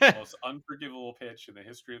 The most unforgivable pitch in the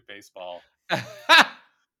history of baseball.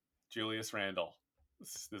 Julius Randle.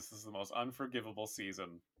 This is the most unforgivable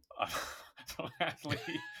season of an athlete.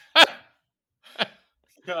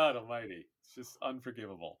 God almighty. It's just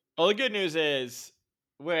unforgivable. Well, the good news is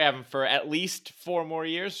we have him for at least 4 more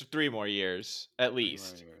years, 3 more years, at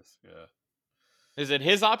least. 3 more years, yeah. Is it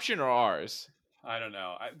his option or ours? I don't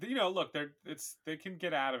know. Look, they can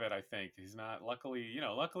get out of it. I think he's not.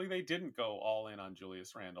 Luckily they didn't go all in on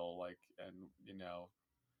Julius Randle, and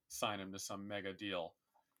sign him to some mega deal.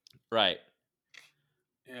 Right.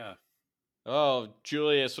 Yeah. Oh,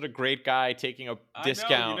 Julius, what a great guy taking a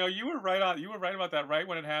discount. I know, you were right You were right about that right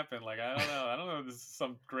when it happened. Like, I don't know if this is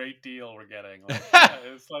some great deal we're getting. Like,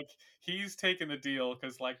 it's like he's taking the deal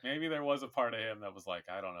because like maybe there was a part of him that was like,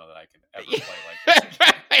 I don't know that I can ever play like this.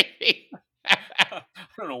 I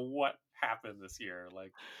don't know what happened this year.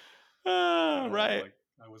 Like, right. Like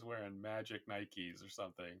I was wearing Magic Nikes or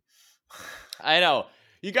something. I know.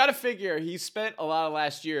 You got to figure he spent a lot of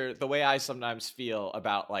last year the way I sometimes feel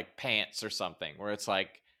about like pants or something, where it's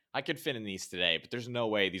like I could fit in these today, but there's no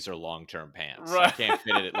way these are long-term pants. Right. I can't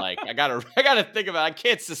fit it. Like I gotta think about. I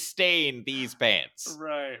can't sustain these pants.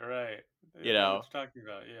 Right. You know what you're talking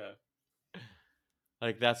about, yeah.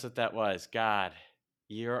 Like that's what that was. God,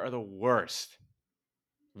 you are the worst,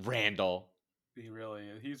 Randall. It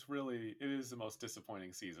is the most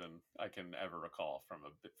disappointing season I can ever recall from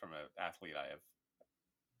an athlete I have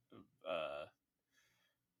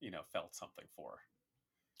felt something for,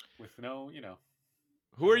 with no.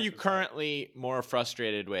 Who are you currently more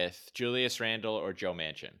frustrated with, Julius Randle or Joe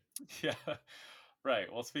Manchin? Yeah, right.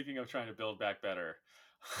 Well, speaking of trying to build back better,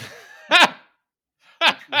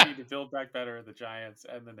 we need to build back better the Giants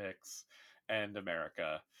and the Knicks and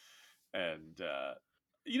America, and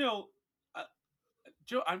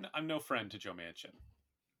Joe. I'm no friend to Joe Manchin.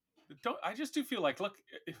 I just do feel like, look,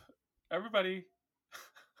 everybody.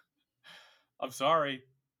 I'm sorry.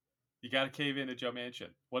 You got to cave in to Joe Manchin.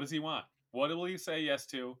 What does he want? What will he say yes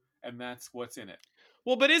to? And that's what's in it.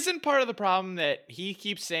 Well, but isn't part of the problem that he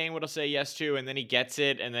keeps saying what he'll say yes to, and then he gets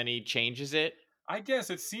it, and then he changes it? I guess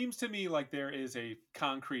it seems to me like there is a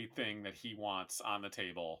concrete thing that he wants on the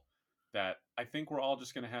table that I think we're all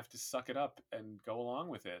just going to have to suck it up and go along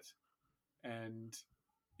with it. And,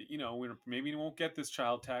 maybe we won't get this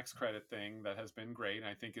child tax credit thing that has been great and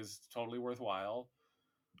I think is totally worthwhile.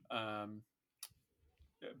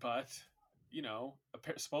 But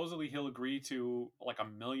supposedly he'll agree to like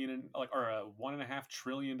 $1 million or a $1.5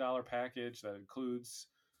 trillion package that includes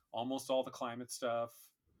almost all the climate stuff.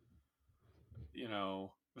 The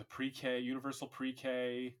pre-K, universal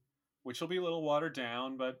pre-K, which will be a little watered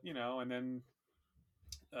down, but and then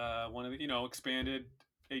one of the expanded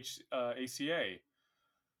ACA.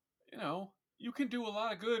 You can do a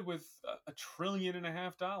lot of good with $1.5 trillion,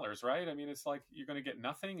 right? I mean, it's like you're going to get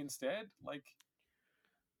nothing instead. Like,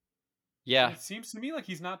 yeah, it seems to me like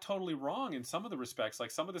he's not totally wrong in some of the respects.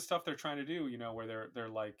 Like some of the stuff they're trying to do, where they're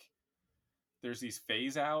like, there's these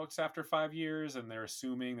phase outs after 5 years, and they're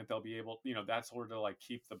assuming that they'll be able, that's sort of like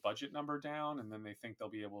keep the budget number down, and then they think they'll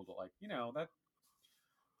be able to like,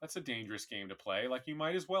 that's a dangerous game to play. Like you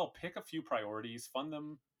might as well pick a few priorities, fund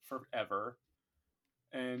them forever,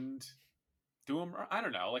 and do them. I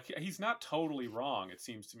don't know. Like he's not totally wrong, it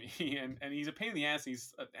seems to me, and he's a pain in the ass.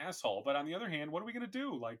 He's an asshole. But on the other hand, what are we gonna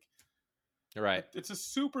do? Like, right? It's a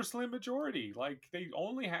super slim majority. Like they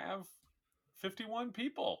only have 51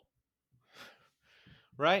 people.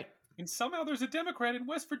 Right. And somehow there's a Democrat in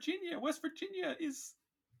West Virginia. West Virginia is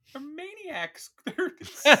a maniacs. They're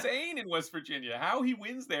insane in West Virginia. How he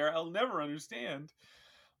wins there, I'll never understand.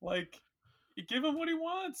 Like, you give him what he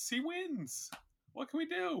wants. He wins. What can we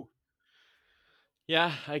do?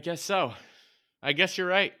 Yeah, I guess so. I guess you're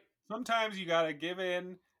right. Sometimes you got to give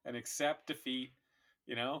in and accept defeat.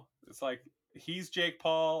 It's like he's Jake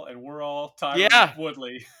Paul and we're all Tyron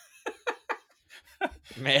Woodley.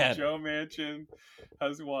 Man, Joe Manchin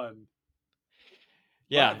has won.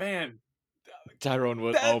 Yeah, but man, Tyrone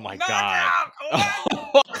Wood. Oh my god!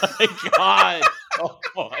 Oh my god! Oh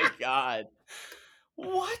my god!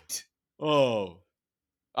 What? Oh,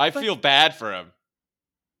 I feel bad for him.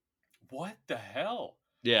 What the hell?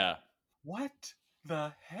 Yeah. What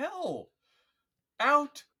the hell?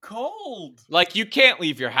 Out cold. Like, you can't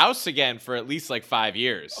leave your house again for at least like 5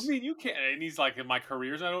 years. I mean, you can't. And he's like, my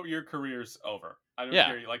career's your career's over. I don't Yeah.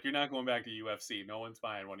 care. Like, you're not going back to UFC. No one's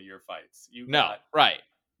buying one of your fights. You No, got right.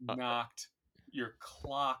 knocked your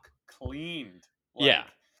clock cleaned. Like, Yeah.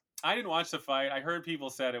 I didn't watch the fight. I heard people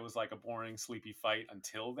said it was like a boring, sleepy fight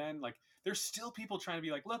until then. Like, there's still people trying to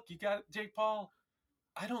be like, look, you got Jake Paul.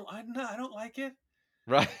 I don't like it.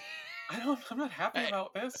 Right. I'm not happy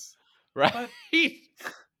about this. Right. But he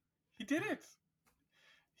did it.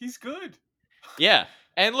 He's good. Yeah.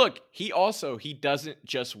 And look, he doesn't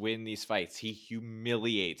just win these fights. He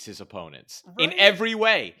humiliates his opponents in Right. every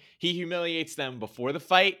way. He humiliates them before the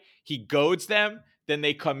fight. He goads them. Then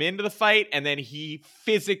they come into the fight, and then he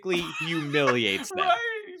physically humiliates them. Right.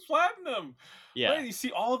 He's flattened them. Yeah. Right. You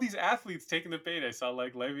see all these athletes taking the bait. I saw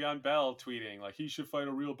like Le'Veon Bell tweeting like he should fight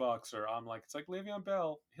a real boxer. I'm like, it's like Le'Veon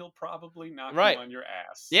Bell. He'll probably knock Right. you on your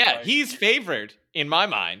ass. Yeah, Like, he's favored in my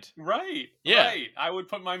mind. right. Yeah. Right. I would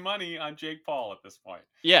put my money on Jake Paul at this point.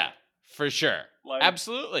 Yeah, for sure. Like,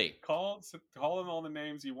 Absolutely. call him all the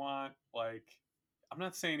names you want. Like, I'm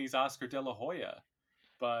not saying he's Oscar De La Hoya,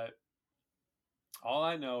 but all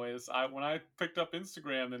I know is when I picked up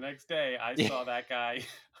Instagram the next day, I saw that guy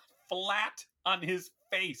flat on his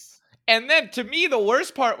face. And then to me, the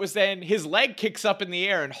worst part was then his leg kicks up in the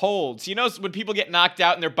air and holds. You know, when people get knocked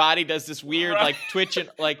out and their body does this weird Right. like twitch and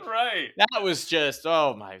like Right. that was just,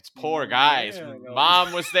 oh my, it's poor guys. Yeah, I know.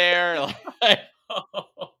 Mom was there. Like,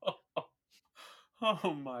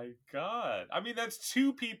 Oh my god. I mean, that's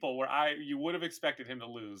two people where you would have expected him to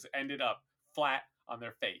lose, ended up flat on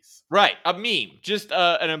their face. right, a meme, just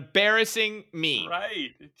an embarrassing meme.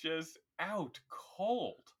 Right. Just out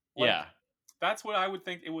cold. Like, Yeah, that's what I would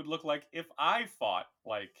think it would look like if I fought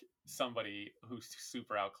like somebody who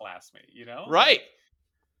super outclassed me, you know? right.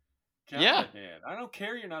 God, Yeah. man. I don't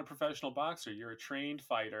care you're not a professional boxer. You're a trained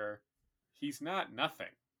fighter. He's not nothing.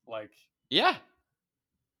 Like, Yeah.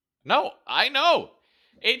 No, I know.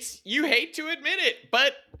 You hate to admit it,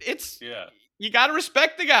 but yeah. you got to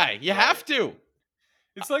respect the guy. You have Right. to.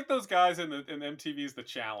 It's like those guys in MTV's The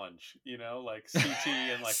Challenge, you know, like CT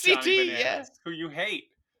and like CT, Johnny yeah. Bananas, who you hate.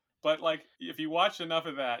 But like, if you watch enough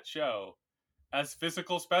of that show, as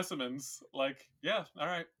physical specimens, like, yeah, all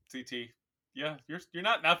right, CT, yeah, you're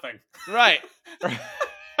not nothing. Right.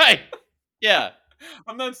 Right. Yeah.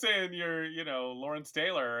 I'm not saying you're, Lawrence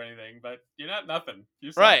Taylor or anything, but you're not nothing.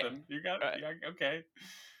 You're Right. something. You got, Right. yeah, okay,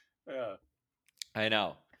 yeah, I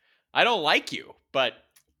know. I don't like you, but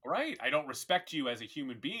right. I don't respect you as a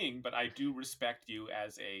human being, but I do respect you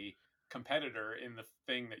as a competitor in the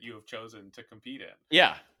thing that you have chosen to compete in.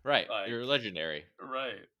 yeah, right. Like, You're legendary.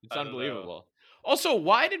 Right. It's I don't know. unbelievable. Also,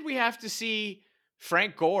 why did we have to see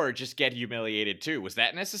Frank Gore just get humiliated too? Was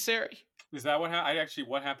that necessary? Is that what happened?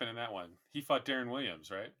 What happened in that one? He fought Darren Williams,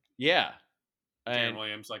 right? Yeah. Darren And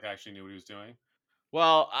Williams actually knew what he was doing.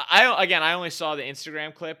 well, I only saw the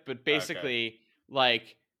Instagram clip, but basically,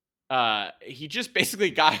 like, he just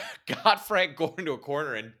basically got Frank Gore into a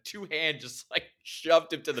corner and two hands just like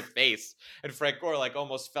shoved him to the face, and Frank Gore like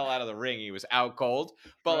almost fell out of the ring. He was out cold,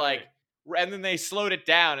 but Right. and then they slowed it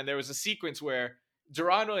down, and there was a sequence where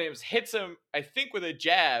Deron Williams hits him, I think, with a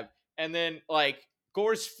jab, and then like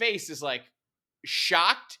Gore's face is like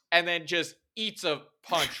shocked, and then just eats a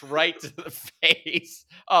punch right to the face.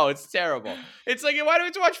 Oh, it's terrible. It's like, why do we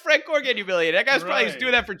have to watch Frank Gore get humiliated? That guy's probably just Right.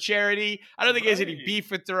 doing that for charity. I don't think he has any Right.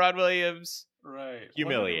 beef with Deron Williams. Right.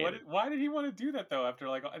 Humiliated. Why did he want to do that though? After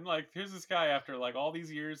here's this guy after like all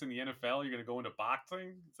these years in the NFL, you're gonna go into boxing?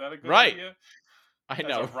 Is that a good Right. idea? I As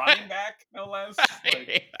know. a running back, no less.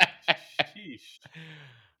 Like, sheesh.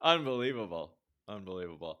 Unbelievable.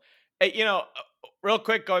 Hey, real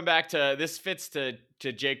quick, going back to this fits to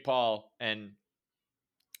Jake Paul and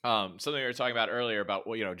something we were talking about earlier about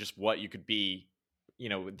just what you could be.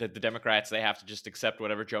 The Democrats, they have to just accept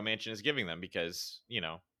whatever Joe Manchin is giving them because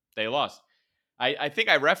they lost. I think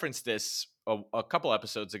I referenced this a couple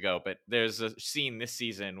episodes ago, but there's a scene this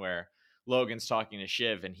season where Logan's talking to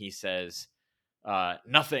Shiv and he says,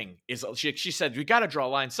 nothing is, she said, we got to draw a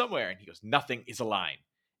line somewhere. And he goes, nothing is a line.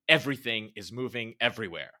 Everything is moving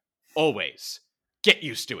everywhere. Always. Get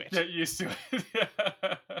used to it. Get used to it.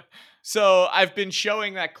 So I've been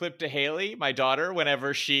showing that clip to Haley, my daughter,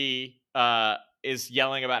 whenever she is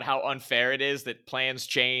yelling about how unfair it is that plans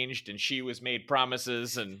changed and she was made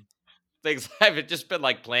promises and things. I've just been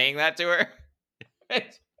like playing that to her.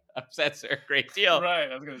 It upsets her a great deal. Right.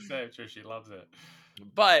 I was gonna say, I'm sure she loves it.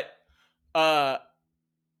 But I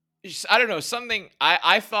don't know, something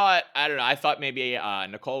I thought maybe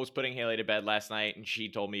Nicole was putting Haley to bed last night and she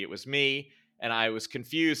told me it was me and I was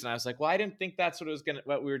confused and I was like, well, I didn't think that's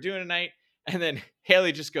what we were doing tonight. And then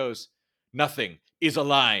Haley just goes, "Nothing is a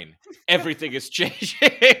line. Everything is changing."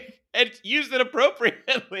 And used it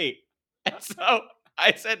appropriately. And so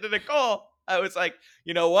I said to Nicole, I was like,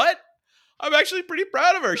 you know what? I'm actually pretty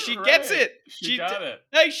proud of her. She gets Right. it. She got it.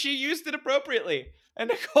 Hey, she used it appropriately. And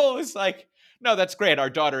Nicole was like, no, that's great. Our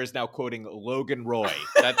daughter is now quoting Logan Roy.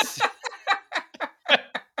 That's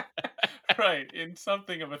Right, in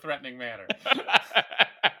something of a threatening manner.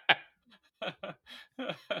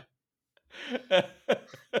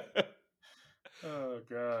 Oh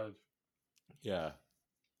God. Yeah.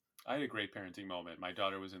 I had a great parenting moment. My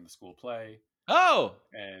daughter was in the school play, Oh.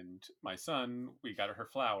 and my son, we got her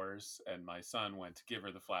flowers, and my son went to give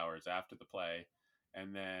her the flowers after the play,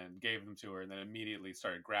 and then gave them to her, and then immediately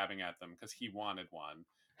started grabbing at them because he wanted one.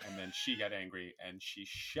 And then she got angry and she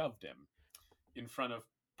shoved him in front of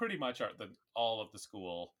pretty much all of the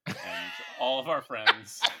school and all of our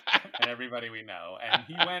friends and everybody we know. And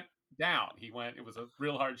he went down. It was a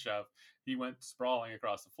real hard shove. He went sprawling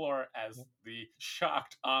across the floor as the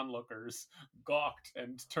shocked onlookers gawked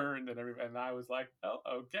and turned and I was like, oh,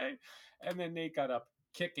 okay. And then Nate got up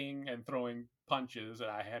kicking and throwing punches, and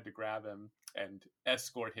I had to grab him and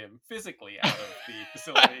escort him physically out of the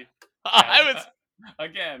facility.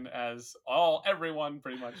 As everyone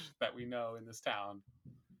pretty much that we know in this town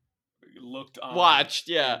looked on, watched,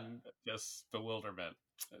 yeah, in just bewilderment.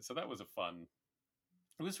 So that was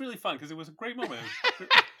it was really fun because it was a great moment.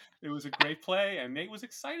 It was a great play, and Nate was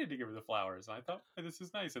excited to give her the flowers. And I thought, hey, this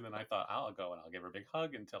is nice. And then I thought, I'll go and I'll give her a big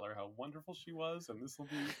hug and tell her how wonderful she was, and this will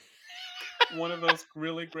be one of those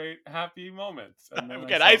really great happy moments. And then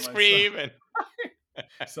get ice cream and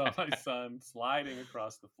saw my son sliding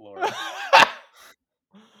across the floor.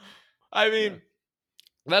 I mean,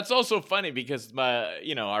 that's also funny because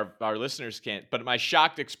our listeners can't, but my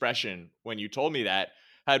shocked expression when you told me that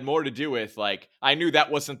had more to do with, like, I knew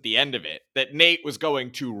that wasn't the end of it, that Nate was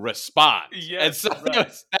going to respond. Yes, and so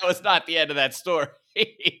right. that was not the end of that story.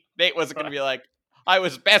 Nate wasn't going to be like, I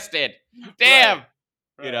was bested. Damn.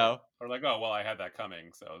 Right. Or like, oh, well, I had that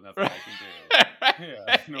coming, so nothing I can do.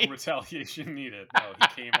 Yeah, no retaliation needed. No,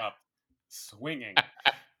 he came up swinging.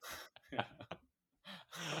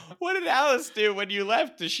 What did Alice do when you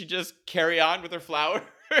left? Did she just carry on with her flowers?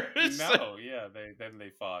 No, yeah.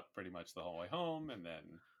 They fought pretty much the whole way home, and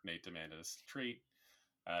then Nate demanded a treat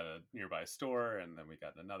at a nearby store, and then we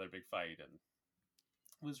got in another big fight, and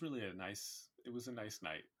it was really a nice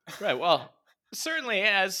night. Right. Well, certainly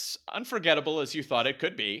as unforgettable as you thought it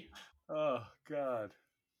could be. Oh God,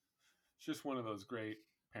 it's just one of those great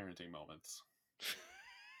parenting moments.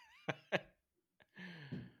 I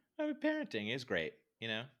mean, parenting is great, you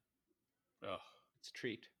know. Oh, it's a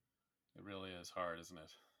treat. It really is hard, isn't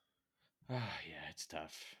it? Oh, yeah, it's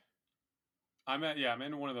tough. I'm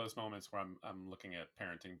in one of those moments where I'm looking at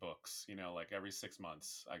parenting books. You know, like every 6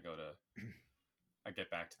 months, I get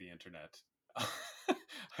back to the internet.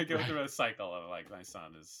 I go through a cycle of like, my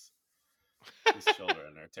son his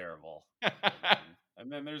children are terrible,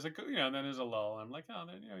 and then there's then there's a lull. I'm like, oh,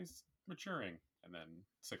 then he's maturing, and then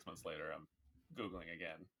 6 months later, I'm Googling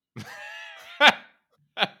again.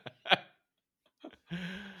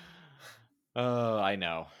 Oh, I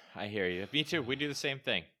know. I hear you. Me too. We do the same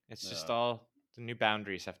thing. It's just all the new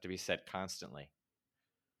boundaries have to be set constantly.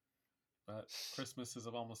 But Christmas is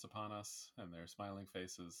almost upon us, and their smiling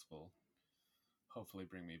faces will hopefully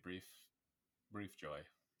bring me brief joy.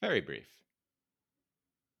 Very brief.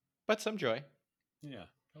 But some joy. Yeah,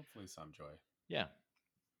 hopefully some joy. Yeah.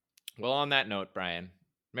 Well, on that note, Brian,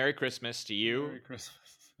 Merry Christmas to you. Merry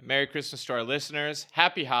Christmas. Merry Christmas to our listeners.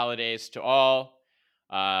 Happy holidays to all.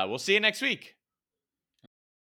 We'll see you next week.